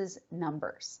Pence's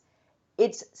numbers.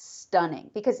 It's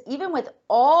stunning, because even with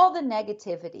all the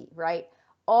negativity, right,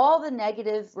 all the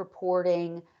negative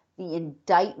reporting, the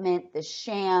indictment, the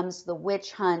shams, the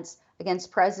witch hunts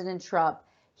against President Trump,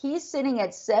 he's sitting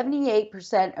at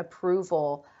 78%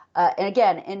 approval. And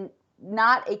again, in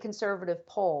not a conservative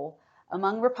poll,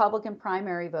 among Republican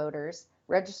primary voters,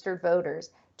 registered voters,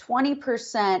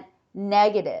 20%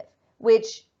 negative,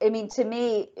 which, I mean, to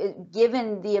me,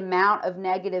 given the amount of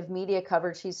negative media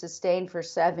coverage he sustained for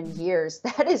 7 years,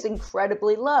 that is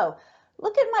incredibly low.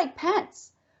 Look at Mike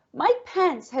Pence. Mike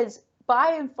Pence has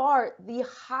by and far the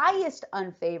highest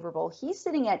unfavorable. He's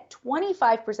sitting at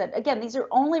 25%. Again, these are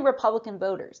only Republican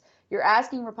voters. You're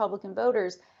asking Republican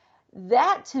voters.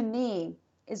 That, to me,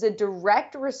 is a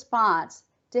direct response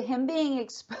to him being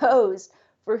exposed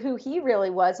for who he really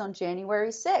was on January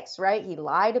 6th, right? He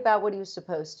lied about what he was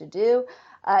supposed to do.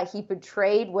 He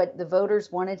betrayed what the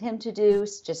voters wanted him to do,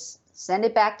 just send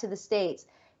it back to the states.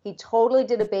 He totally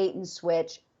did a bait and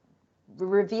switch,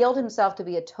 revealed himself to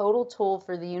be a total tool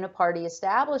for the uniparty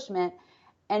establishment.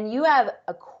 And you have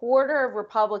a quarter of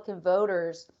Republican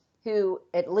voters who,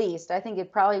 at least, I think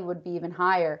it probably would be even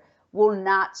higher, will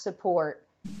not support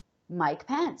Mike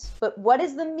Pence. But what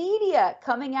is the media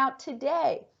coming out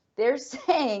today? They're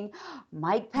saying,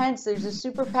 Mike Pence, there's a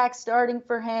super PAC starting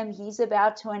for him. He's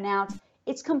about to announce.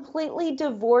 It's completely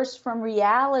divorced from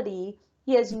reality.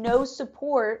 He has no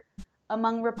support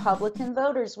among Republican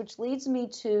voters, which leads me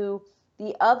to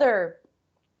the other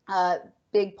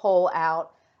big poll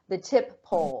out, the TIP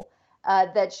poll,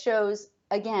 that shows,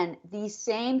 again, the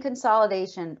same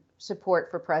consolidation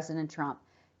support for President Trump,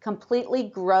 completely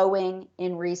growing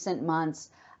in recent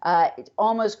months,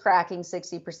 almost cracking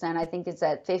 60%. I think it's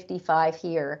at 55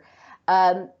 here.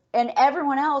 And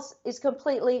everyone else is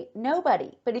completely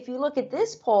nobody. But if you look at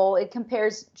this poll, it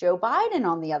compares Joe Biden,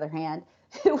 on the other hand,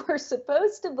 who we're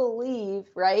supposed to believe,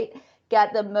 right,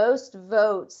 got the most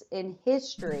votes in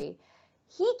history.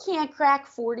 He can't crack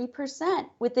 40%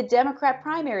 with the Democrat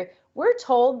primary. We're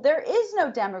told there is no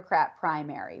Democrat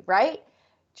primary, right?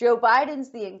 Joe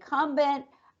Biden's the incumbent.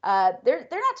 They're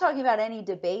not talking about any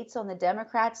debates on the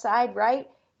Democrat side, right?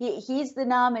 He's the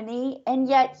nominee, and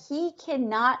yet he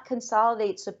cannot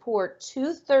consolidate support.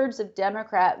 2/3 of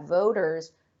Democrat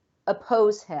voters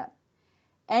oppose him.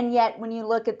 And yet, when you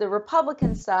look at the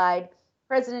Republican side,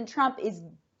 President Trump is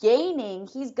gaining.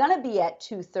 He's going to be at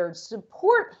 2/3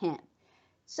 support him.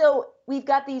 So we've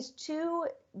got these two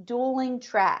dueling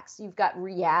tracks. You've got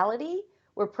reality,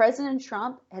 where President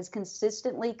Trump has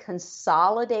consistently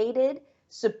consolidated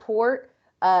support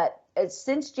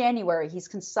since January. He's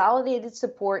consolidated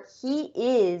support. He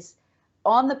is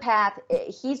on the path.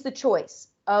 He's the choice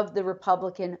of the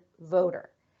Republican voter.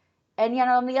 And yet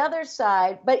on the other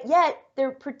side, but yet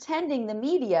they're pretending, the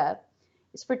media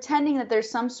is pretending that there's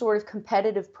some sort of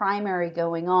competitive primary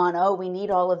going on. Oh, we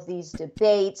need all of these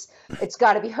debates. It's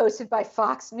got to be hosted by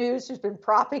Fox News, who's been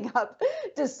propping up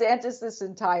DeSantis this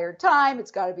entire time.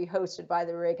 It's got to be hosted by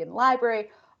the Reagan Library.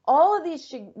 All of these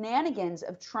shenanigans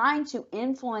of trying to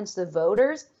influence the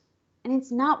voters, and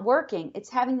it's not working. It's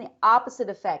having the opposite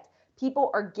effect. People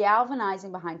are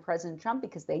galvanizing behind President Trump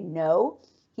because they know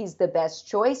he's the best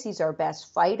choice. He's our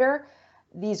best fighter.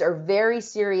 These are very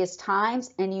serious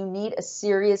times, and you need a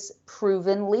serious,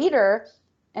 proven leader,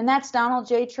 and that's Donald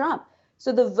J. Trump.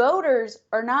 So the voters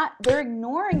are not, they're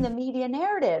ignoring the media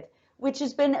narrative, which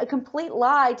has been a complete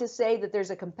lie to say that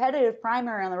there's a competitive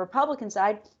primary on the Republican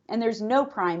side and there's no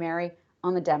primary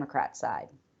on the Democrat side.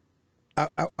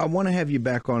 I want to have you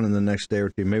back on in the next day or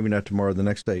two, maybe not tomorrow, the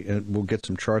next day, and we'll get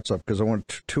some charts up because I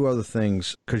want two other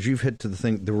things, because you've hit to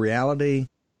the reality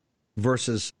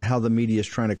versus how the media is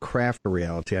trying to craft a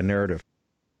reality, a narrative.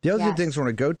 The other two things I want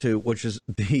to go to, which is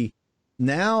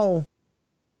now,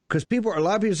 because a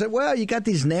lot of people say, well, you got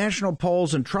these national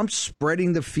polls and Trump's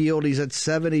spreading the field. He's at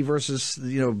 70 versus,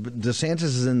 DeSantis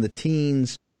is in the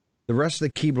teens. The rest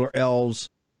of the Keebler elves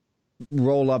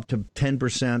roll up to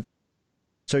 10%.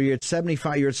 So you're at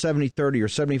 75, you're at 70-30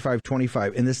 or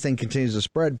 75-25, and this thing continues to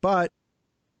spread. But,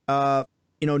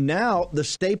 now the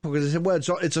state, because they said, well,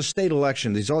 it's a state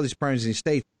election. There's all these primaries in these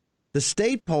states. The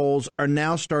state polls are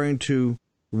now starting to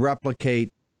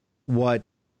replicate what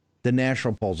the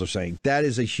national polls are saying. That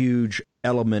is a huge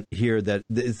element here that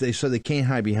they can't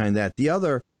hide behind that. The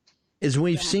other is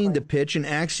we've seen the pitch, and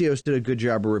Axios did a good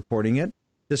job of reporting it.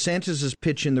 DeSantis'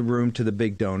 pitch in the room to the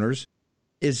big donors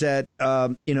is that,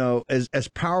 as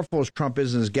powerful as Trump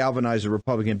is and has galvanized the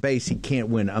Republican base, he can't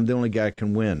win. I'm the only guy who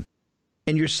can win.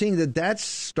 And you're seeing that that's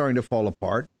starting to fall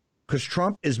apart because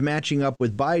Trump is matching up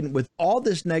with Biden with all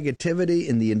this negativity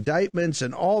and the indictments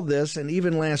and all this. And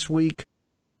even last week,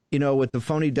 with the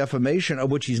phony defamation,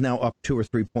 of which he's now up 2 or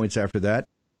 3 points after that,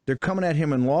 they're coming at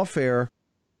him in lawfare.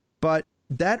 But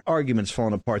that argument's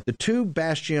falling apart. The two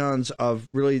bastions of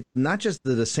really not just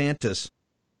the DeSantis,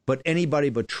 but anybody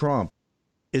but Trump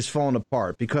is falling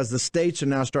apart because the states are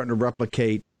now starting to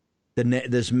replicate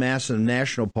this massive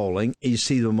national polling. You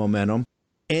see the momentum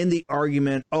and the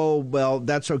argument, oh, well,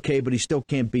 that's okay, but he still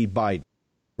can't beat Biden,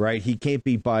 right? He can't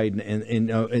beat Biden,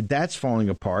 and that's falling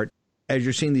apart as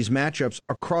you're seeing these matchups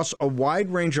across a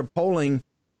wide range of polling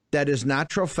that is not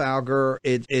Trafalgar,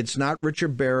 it's not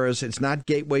Richard Barras, it's not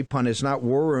Gateway Pundit, it's not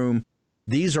War Room.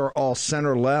 These are all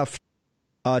center-left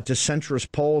to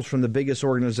centrist polls from the biggest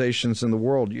organizations in the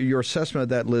world. Your assessment of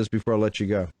that, Liz, before I let you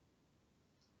go.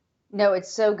 No,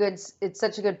 it's so good. It's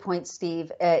such a good point,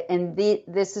 Steve.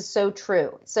 This is so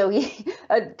true. So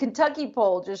a Kentucky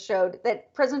poll just showed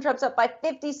that President Trump's up by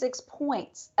 56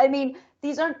 points. I mean,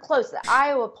 these aren't close. The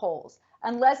Iowa polls,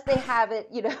 unless they have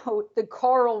it, the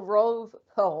Karl Rove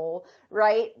poll,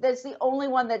 right? That's the only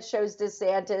one that shows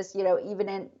DeSantis,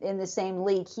 even in the same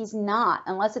league. He's not,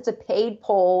 unless it's a paid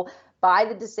poll by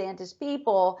the DeSantis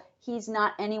people, he's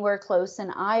not anywhere close in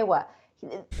Iowa.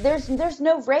 There's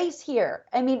no race here.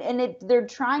 I mean, and they're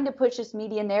trying to push this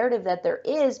media narrative that there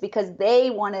is because they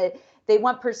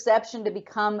want perception to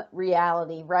become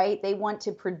reality, right? They want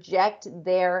to project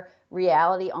their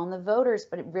reality on the voters,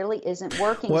 but it really isn't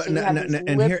working. Well, so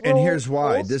and here's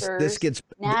why this gets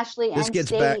nationally this and gets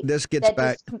state back. This gets that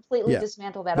back. Just completely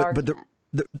dismantle that argument.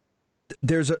 But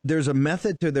there's a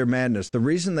method to their madness. The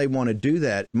reason they want to do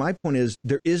that, my point is,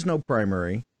 there is no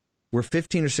primary. We're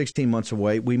 15 or 16 months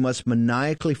away. We must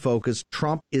maniacally focus.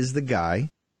 Trump is the guy,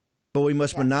 but we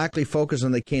must maniacally focus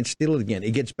on they can't steal it again.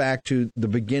 It gets back to the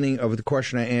beginning of the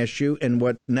question I asked you and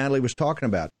what Natalie was talking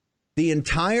about. The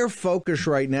entire focus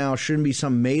right now shouldn't be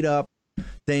some made-up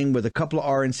thing with a couple of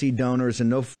RNC donors, and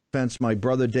no offense, my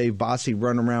brother Dave Bossie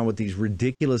running around with these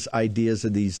ridiculous ideas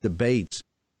of these debates.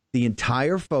 The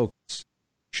entire focus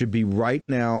should be right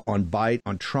now on Biden,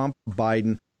 on Trump,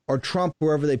 Biden, or Trump,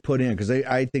 whoever they put in, because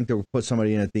I think they will put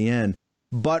somebody in at the end,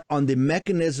 but on the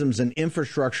mechanisms and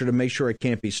infrastructure to make sure it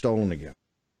can't be stolen again.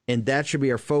 And that should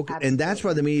be our focus. Absolutely. And that's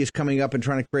why the media is coming up and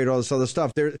trying to create all this other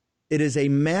stuff. It is a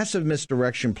massive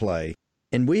misdirection play,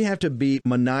 and we have to be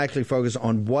maniacally focused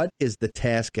on what is the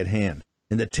task at hand.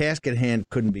 And the task at hand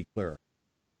couldn't be clearer.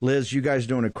 Liz, you guys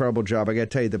do an incredible job. I got to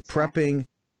tell you, the prepping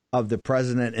of the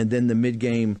president and then the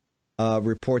mid-game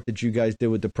report that you guys did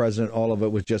with the president, all of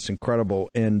it was just incredible.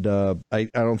 And I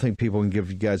don't think people can give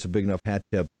you guys a big enough hat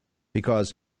tip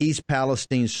because East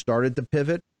Palestine started the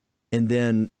pivot, and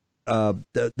then the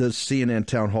CNN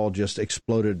town hall just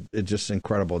exploded. It's just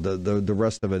incredible. The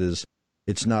rest of it is,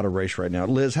 it's not a race right now.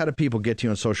 Liz, how do people get to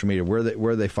you on social media?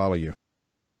 Where they follow you?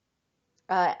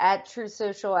 At Truth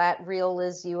Social, at Real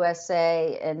Liz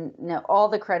USA, and all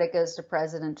the credit goes to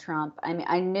President Trump. I mean,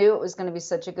 I knew it was going to be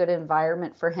such a good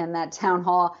environment for him, that town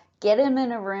hall. Get him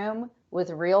in a room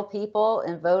with real people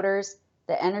and voters.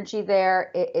 The energy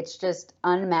there, it's just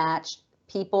unmatched.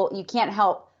 People, you can't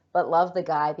help but love the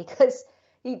guy because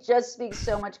he just speaks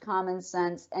so much common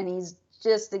sense, and he's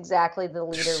just exactly the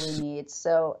leader we need.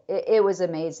 So it was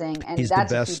amazing, and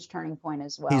that's a huge turning point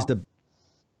as well.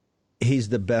 He's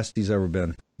the best he's ever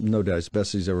been. No doubt, he's the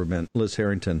best he's ever been. Liz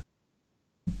Harrington,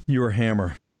 you're a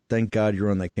hammer. Thank God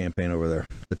you're on that campaign over there.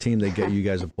 The team you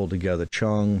guys have pulled together,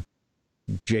 Chung,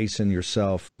 Jason,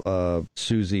 yourself,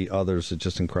 Susie, others, it's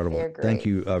just incredible. Thank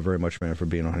you very much, man, for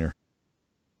being on here.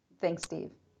 Thanks, Steve.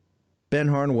 Ben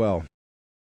Harnwell,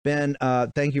 Ben,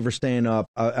 thank you for staying up.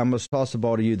 I must toss the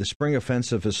ball to you. The spring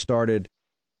offensive has started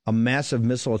a massive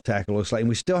missile attack, it looks like, and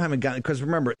we still haven't gotten, because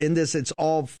remember, in this, it's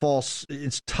all false.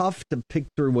 It's tough to pick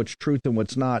through what's truth and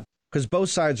what's not, because both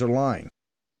sides are lying.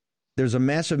 There's a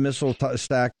massive missile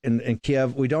stack in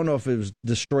Kiev. We don't know if it was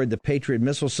destroyed the Patriot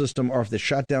missile system or if they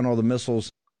shot down all the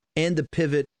missiles and the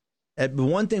pivot. But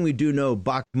one thing we do know,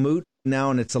 Bakhmut,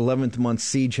 now in its 11th month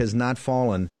siege, has not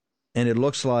fallen, and it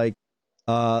looks like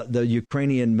the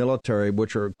Ukrainian military,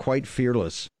 which are quite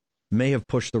fearless, may have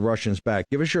pushed the Russians back.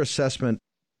 Give us your assessment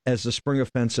as the spring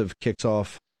offensive kicks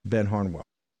off, Ben Harnwell.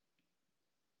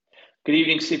 Good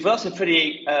evening, Steve. Well, that's a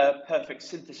pretty perfect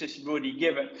synthesis you've already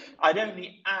given. I'd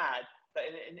only add that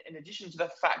in addition to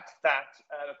the fact that,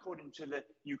 according to the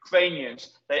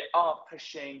Ukrainians, they are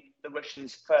pushing the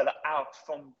Russians further out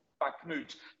from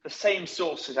Bakhmut, the same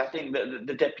sources, I think, that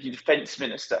the Deputy Defense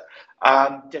Minister,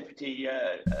 Deputy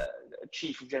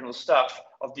Chief of General Staff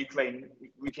of the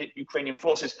Ukrainian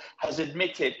forces, has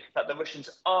admitted that the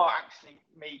Russians are actually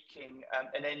making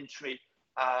an entry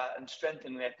and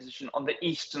strengthening their position on the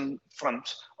eastern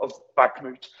front of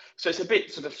Bakhmut. So it's a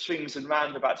bit sort of swings and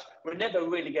roundabouts. We're never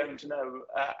really going to know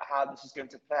how this is going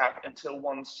to play out until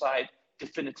one side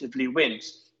definitively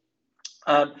wins.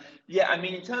 Yeah, I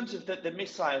mean, in terms of the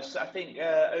missiles, I think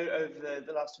over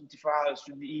the last 24 hours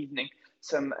during the evening,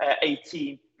 some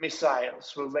 18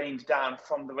 missiles were rained down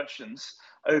from the Russians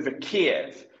over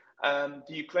Kiev. The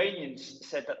Ukrainians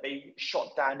said that they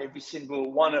shot down every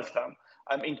single one of them,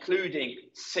 including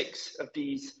 6 of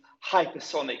these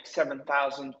hypersonic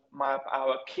 7,000 mile per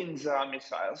hour Kinzhal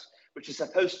missiles, which is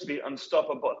supposed to be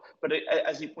unstoppable. But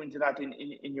as you pointed out in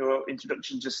your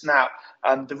introduction just now,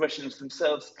 the Russians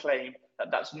themselves claim that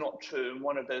that's not true. And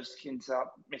one of those Kinzhal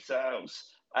missiles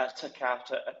took out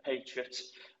a Patriot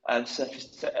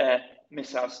surface-to-air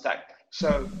missile stack.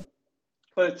 So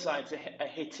both sides are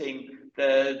hitting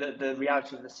the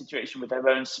reality of the situation with their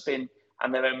own spin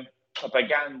and their own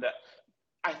propaganda.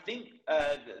 I think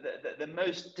the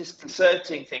most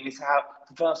disconcerting thing is how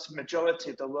the vast majority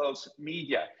of the world's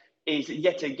media is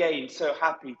yet again so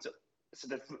happy to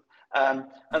sort of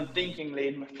unthinkingly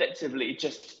and reflectively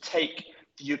just take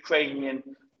the Ukrainian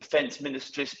Defense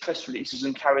Ministry's press releases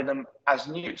and carry them as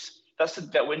news. That's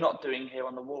something that we're not doing here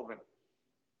on the War Room.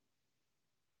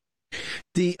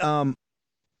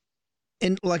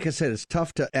 And like I said, it's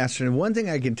tough to ascertain. One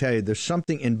thing I can tell you, there's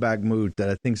something in Bakhmut that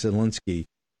I think Zelensky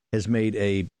has made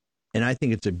and I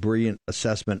think it's a brilliant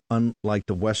assessment, unlike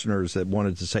the Westerners that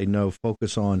wanted to say, no,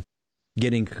 focus on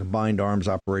getting a combined arms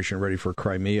operation ready for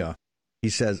Crimea. He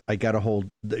says, I got to hold,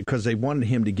 because they wanted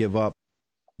him to give up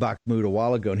Bakhmut a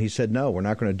while ago, and he said, no, we're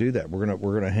not going to do that. We're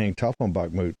going to hang tough on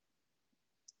Bakhmut.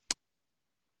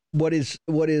 What is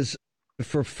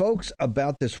for folks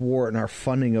about this war and our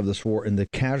funding of this war and the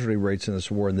casualty rates in this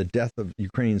war and the death of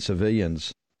Ukrainian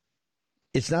civilians,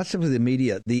 it's not simply the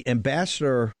media. The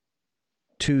ambassador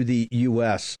to the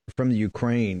U.S. from the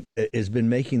Ukraine has been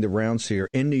making the rounds here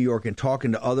in New York and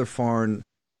talking to other foreign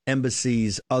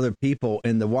embassies, other people.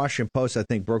 And the Washington Post, I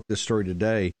think, broke this story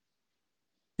today.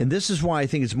 And this is why I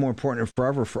think it's more important and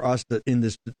forever for us that in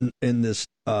this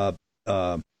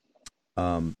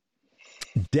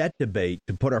debt debate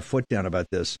to put our foot down about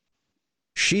this.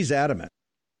 She's adamant.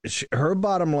 Her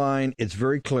bottom line, it's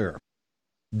very clear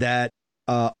that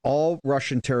all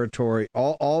Russian territory,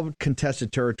 all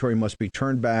contested territory must be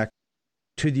turned back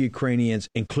to the Ukrainians,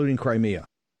 including Crimea.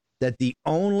 That the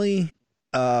only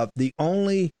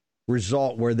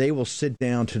result where they will sit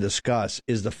down to discuss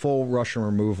is the full Russian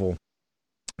removal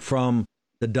from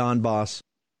the Donbass,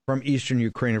 from eastern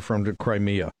Ukraine, and from the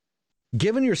Crimea.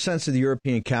 Given your sense of the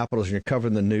European capitals and you're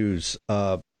covering the news,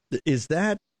 is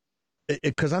that,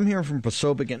 because I'm hearing from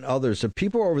Posobiec and others, that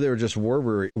people over there are just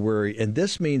worried, and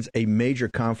this means a major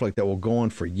conflict that will go on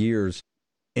for years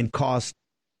and cost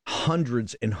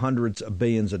hundreds and hundreds of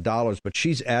billions of dollars. But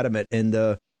she's adamant, and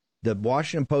the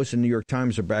Washington Post and New York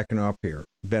Times are backing up here.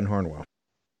 Ben Harnwell.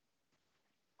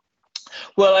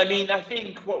 Well, I mean, I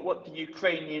think what the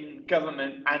Ukrainian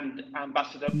government and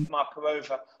Ambassador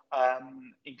Markarova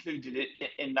included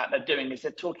in that they're doing is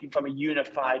they're talking from a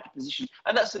unified position.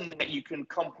 And that's something that you can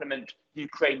compliment the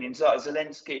Ukrainians on.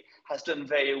 Zelensky has done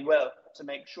very well to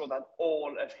make sure that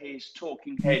all of his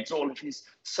talking heads, all of his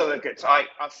surrogates are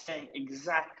saying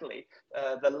exactly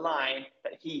the line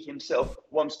that he himself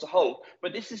wants to hold.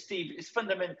 But this is, Steve, is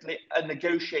fundamentally a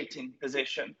negotiating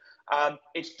position.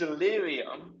 It's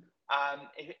delirium.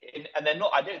 And they're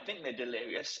not, I don't think they're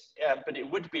delirious, but it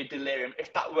would be a delirium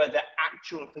if that were their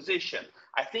actual position.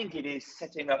 I think it is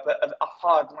setting up a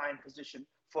hardline position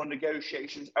for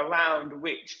negotiations around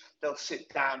which they'll sit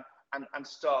down and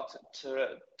start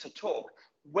to talk.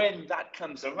 when that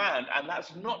comes around, and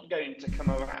that's not going to come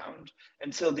around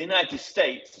until the United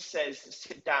States says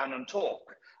sit down and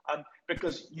talk.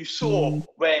 Because you saw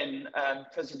when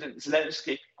President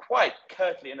Zelensky quite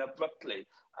curtly and abruptly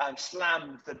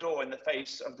slammed the door in the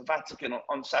face of the Vatican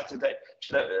on Saturday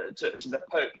to the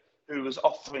Pope, who was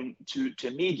offering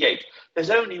to mediate. There's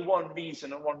only one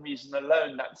reason and one reason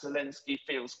alone that Zelensky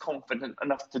feels confident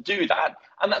enough to do that,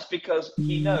 and that's because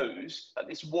he knows that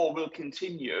this war will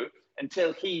continue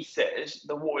until he says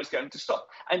the war is going to stop.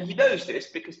 And he knows this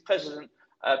because President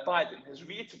Biden has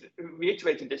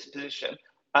reiterated this position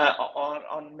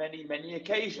on many, many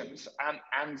occasions.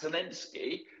 And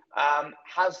Zelensky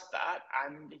has that,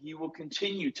 and he will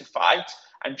continue to fight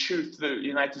and chew through the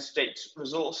United States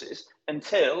resources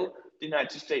until the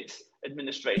United States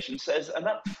administration says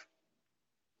enough.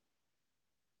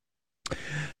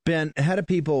 Ben, how do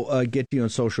people get to you on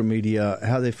social media?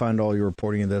 How do they find all your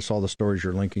reporting of this, all the stories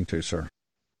you're linking to, sir?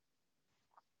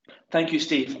 Thank you,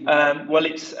 Steve. Well,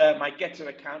 it's my Getter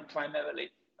account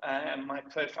primarily. My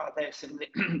profile there, simply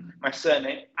my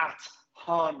surname at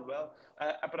Harnwell.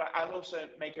 But I'll also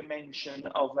make a mention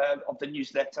of the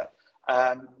newsletter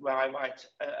where I write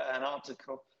an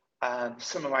article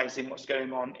summarizing what's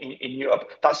going on in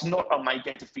Europe. That's not on my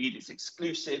Getter feed. It's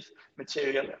exclusive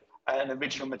material and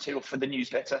original material for the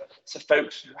newsletter. So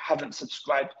folks who haven't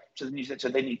subscribed to the newsletter,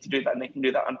 they need to do that, and they can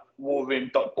do that on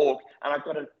warroom.org. And I've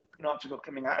got an article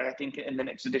coming out, I think, in the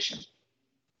next edition.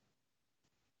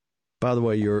 By the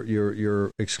way,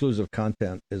 your exclusive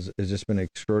content has just been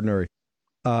extraordinary.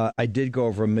 I did go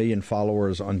over 1 million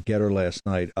followers on Getter last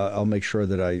night. I'll make sure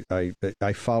that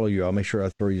I follow you. I'll make sure I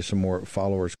throw you some more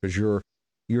followers, because your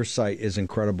site is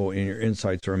incredible and your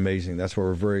insights are amazing. That's why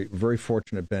we're very, very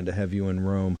fortunate, Ben, to have you in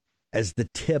Rome as the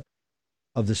tip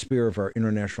of the spear of our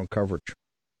international coverage.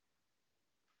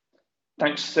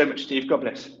 Thanks so much, Steve. God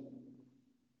bless.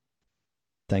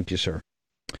 Thank you, sir.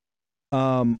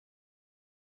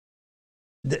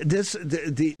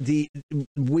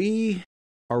 We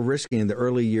are risking, in the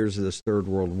early years of this Third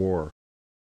World War,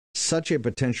 such a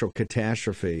potential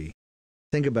catastrophe.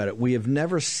 Think about it. We have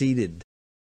never ceded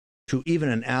to even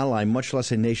an ally, much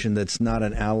less a nation that's not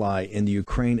an ally, and the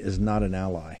Ukraine is not an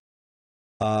ally.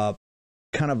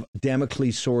 Kind of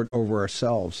Damocles sword over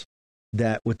ourselves,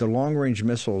 that with the long-range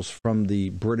missiles from the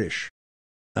British,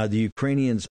 the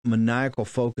Ukrainians' maniacal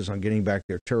focus on getting back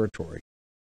their territory,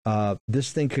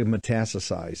 this thing could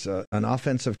metastasize. An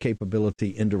offensive capability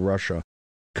into Russia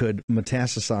could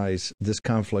metastasize this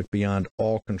conflict beyond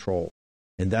all control.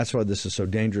 And that's why this is so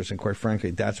dangerous. And quite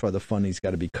frankly, that's why the funding's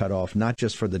got to be cut off, not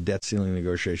just for the debt ceiling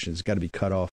negotiations. It's got to be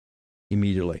cut off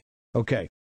immediately. Okay,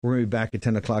 we're going to be back at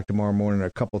 10 o'clock tomorrow morning. A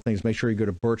couple of things. Make sure you go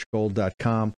to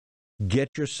birchgold.com. Get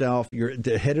yourself, you're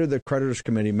the head of the creditors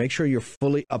committee. Make sure you're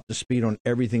fully up to speed on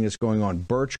everything that's going on.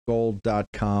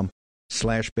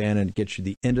 birchgold.com/Bannon gets you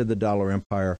the end of the dollar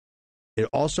empire. It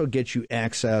also gets you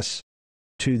access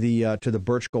to the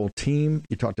Birch Gold team.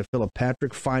 You talk to Philip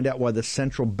Patrick. Find out why the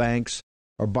central banks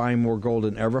are buying more gold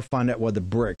than ever. Find out why the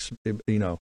BRICS,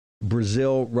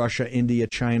 Brazil, Russia, India,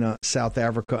 China, South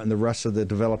Africa, and the rest of the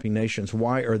developing nations,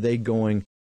 why are they buying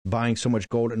so much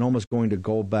gold and almost going to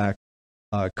gold-backed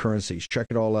currencies? Check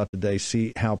it all out today.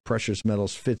 See how precious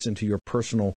metals fits into your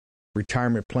personal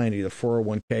retirement plan, either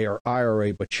 401k or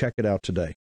IRA, but check it out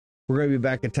today. We're going to be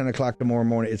back at 10 o'clock tomorrow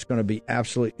morning. It's going to be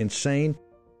absolutely insane.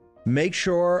 Make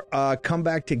sure, come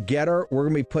back to Getter. We're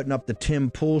going to be putting up the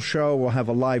Tim Pool Show. We'll have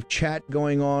a live chat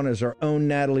going on as our own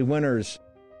Natalie Winters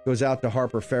goes out to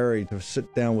Harper Ferry to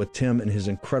sit down with Tim and his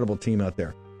incredible team out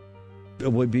there.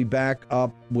 We'll be back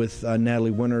up with Natalie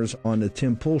Winters on the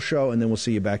Tim Pool Show, and then we'll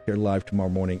see you back there live tomorrow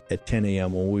morning at 10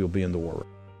 a.m. when we will be in the War Room.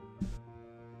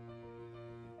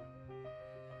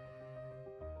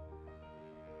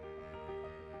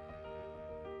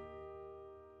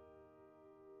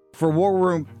 For War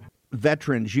Room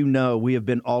veterans, we have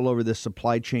been all over this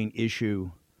supply chain issue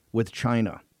with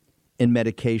China and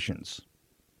medications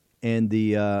and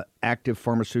the active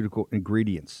pharmaceutical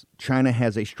ingredients. China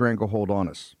has a stranglehold on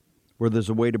us where there's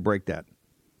a way to break that.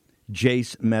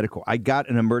 Jace Medical. I got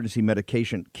an emergency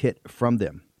medication kit from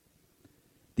them.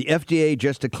 The FDA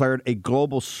just declared a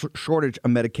global shortage of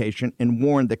medication and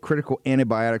warned that critical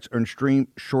antibiotics are in extreme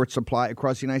short supply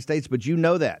across the United States. But you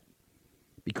know that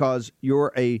because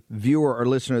you're a viewer or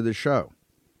listener of the show.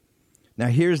 Now,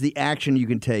 here's the action you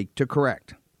can take to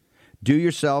correct. Do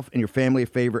yourself and your family a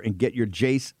favor and get your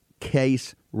Jace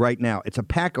case right now. It's a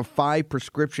pack of 5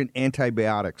 prescription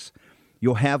antibiotics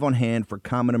you'll have on hand for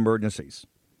common emergencies.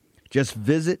 Just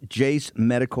visit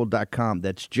jacemedical.com.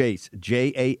 That's Jace,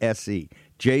 Jase,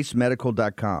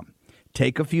 jacemedical.com.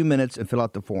 Take a few minutes and fill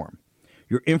out the form.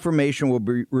 Your information will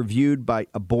be reviewed by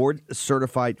a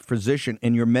board-certified physician,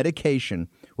 and your medication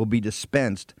will be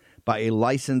dispensed by a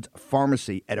licensed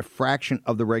pharmacy at a fraction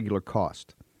of the regular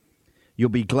cost. You'll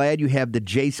be glad you have the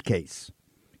Jase case.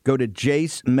 Go to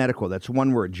Jase Medical, that's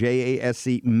one word,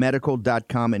 Jase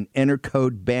medical.com, and enter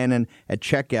code Bannon at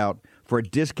checkout for a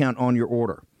discount on your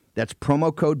order. That's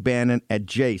promo code Bannon at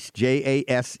Jase,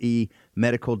 Jase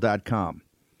medical.com.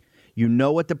 You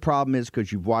know what the problem is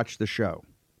because you've watched the show.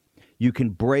 You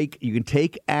can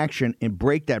take action and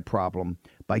break that problem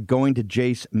by going to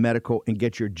Jase Medical and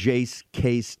get your Jase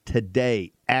case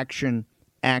today. Action,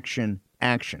 action,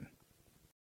 action.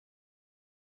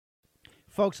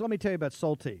 Folks, let me tell you about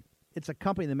Solti. It's a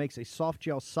company that makes a soft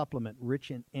gel supplement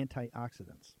rich in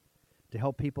antioxidants to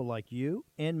help people like you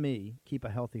and me keep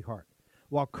a healthy heart.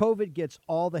 While COVID gets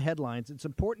all the headlines, it's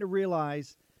important to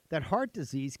realize that heart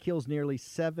disease kills nearly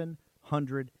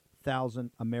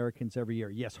 700,000 Americans every year.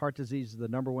 Yes, heart disease is the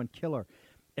number one killer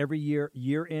every year,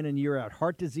 year in and year out.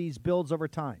 Heart disease builds over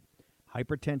time.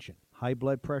 Hypertension, high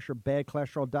blood pressure, bad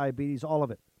cholesterol, diabetes, all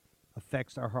of it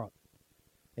affects our heart.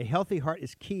 A healthy heart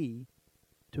is key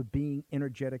to being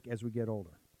energetic as we get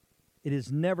older. It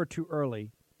is never too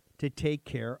early to take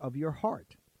care of your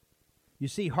heart. You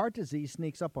see, heart disease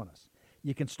sneaks up on us.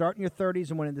 You can start in your 30s,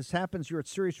 and when this happens, you're at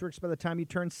serious risk by the time you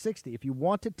turn 60. If you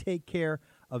want to take care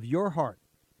of your heart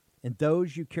and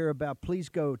those you care about, please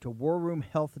go to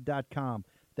WarRoomHealth.com.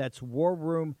 That's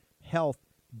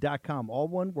WarRoomHealth.com. All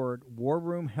one word,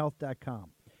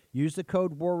 WarRoomHealth.com. Use the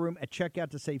code WarRoom at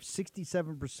checkout to save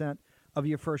 67% of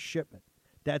your first shipment.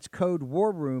 That's code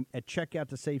WarRoom at checkout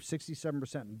to save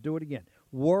 67%. And do it again.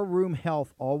 WarRoom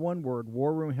Health, all one word,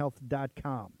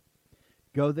 WarRoomHealth.com.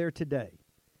 Go there today.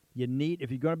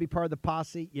 If you're going to be part of the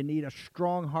posse, you need a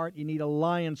strong heart. You need a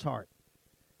lion's heart.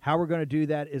 How we're going to do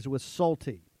that is with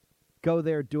Solti. Go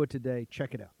there, do it today.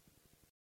 Check it out.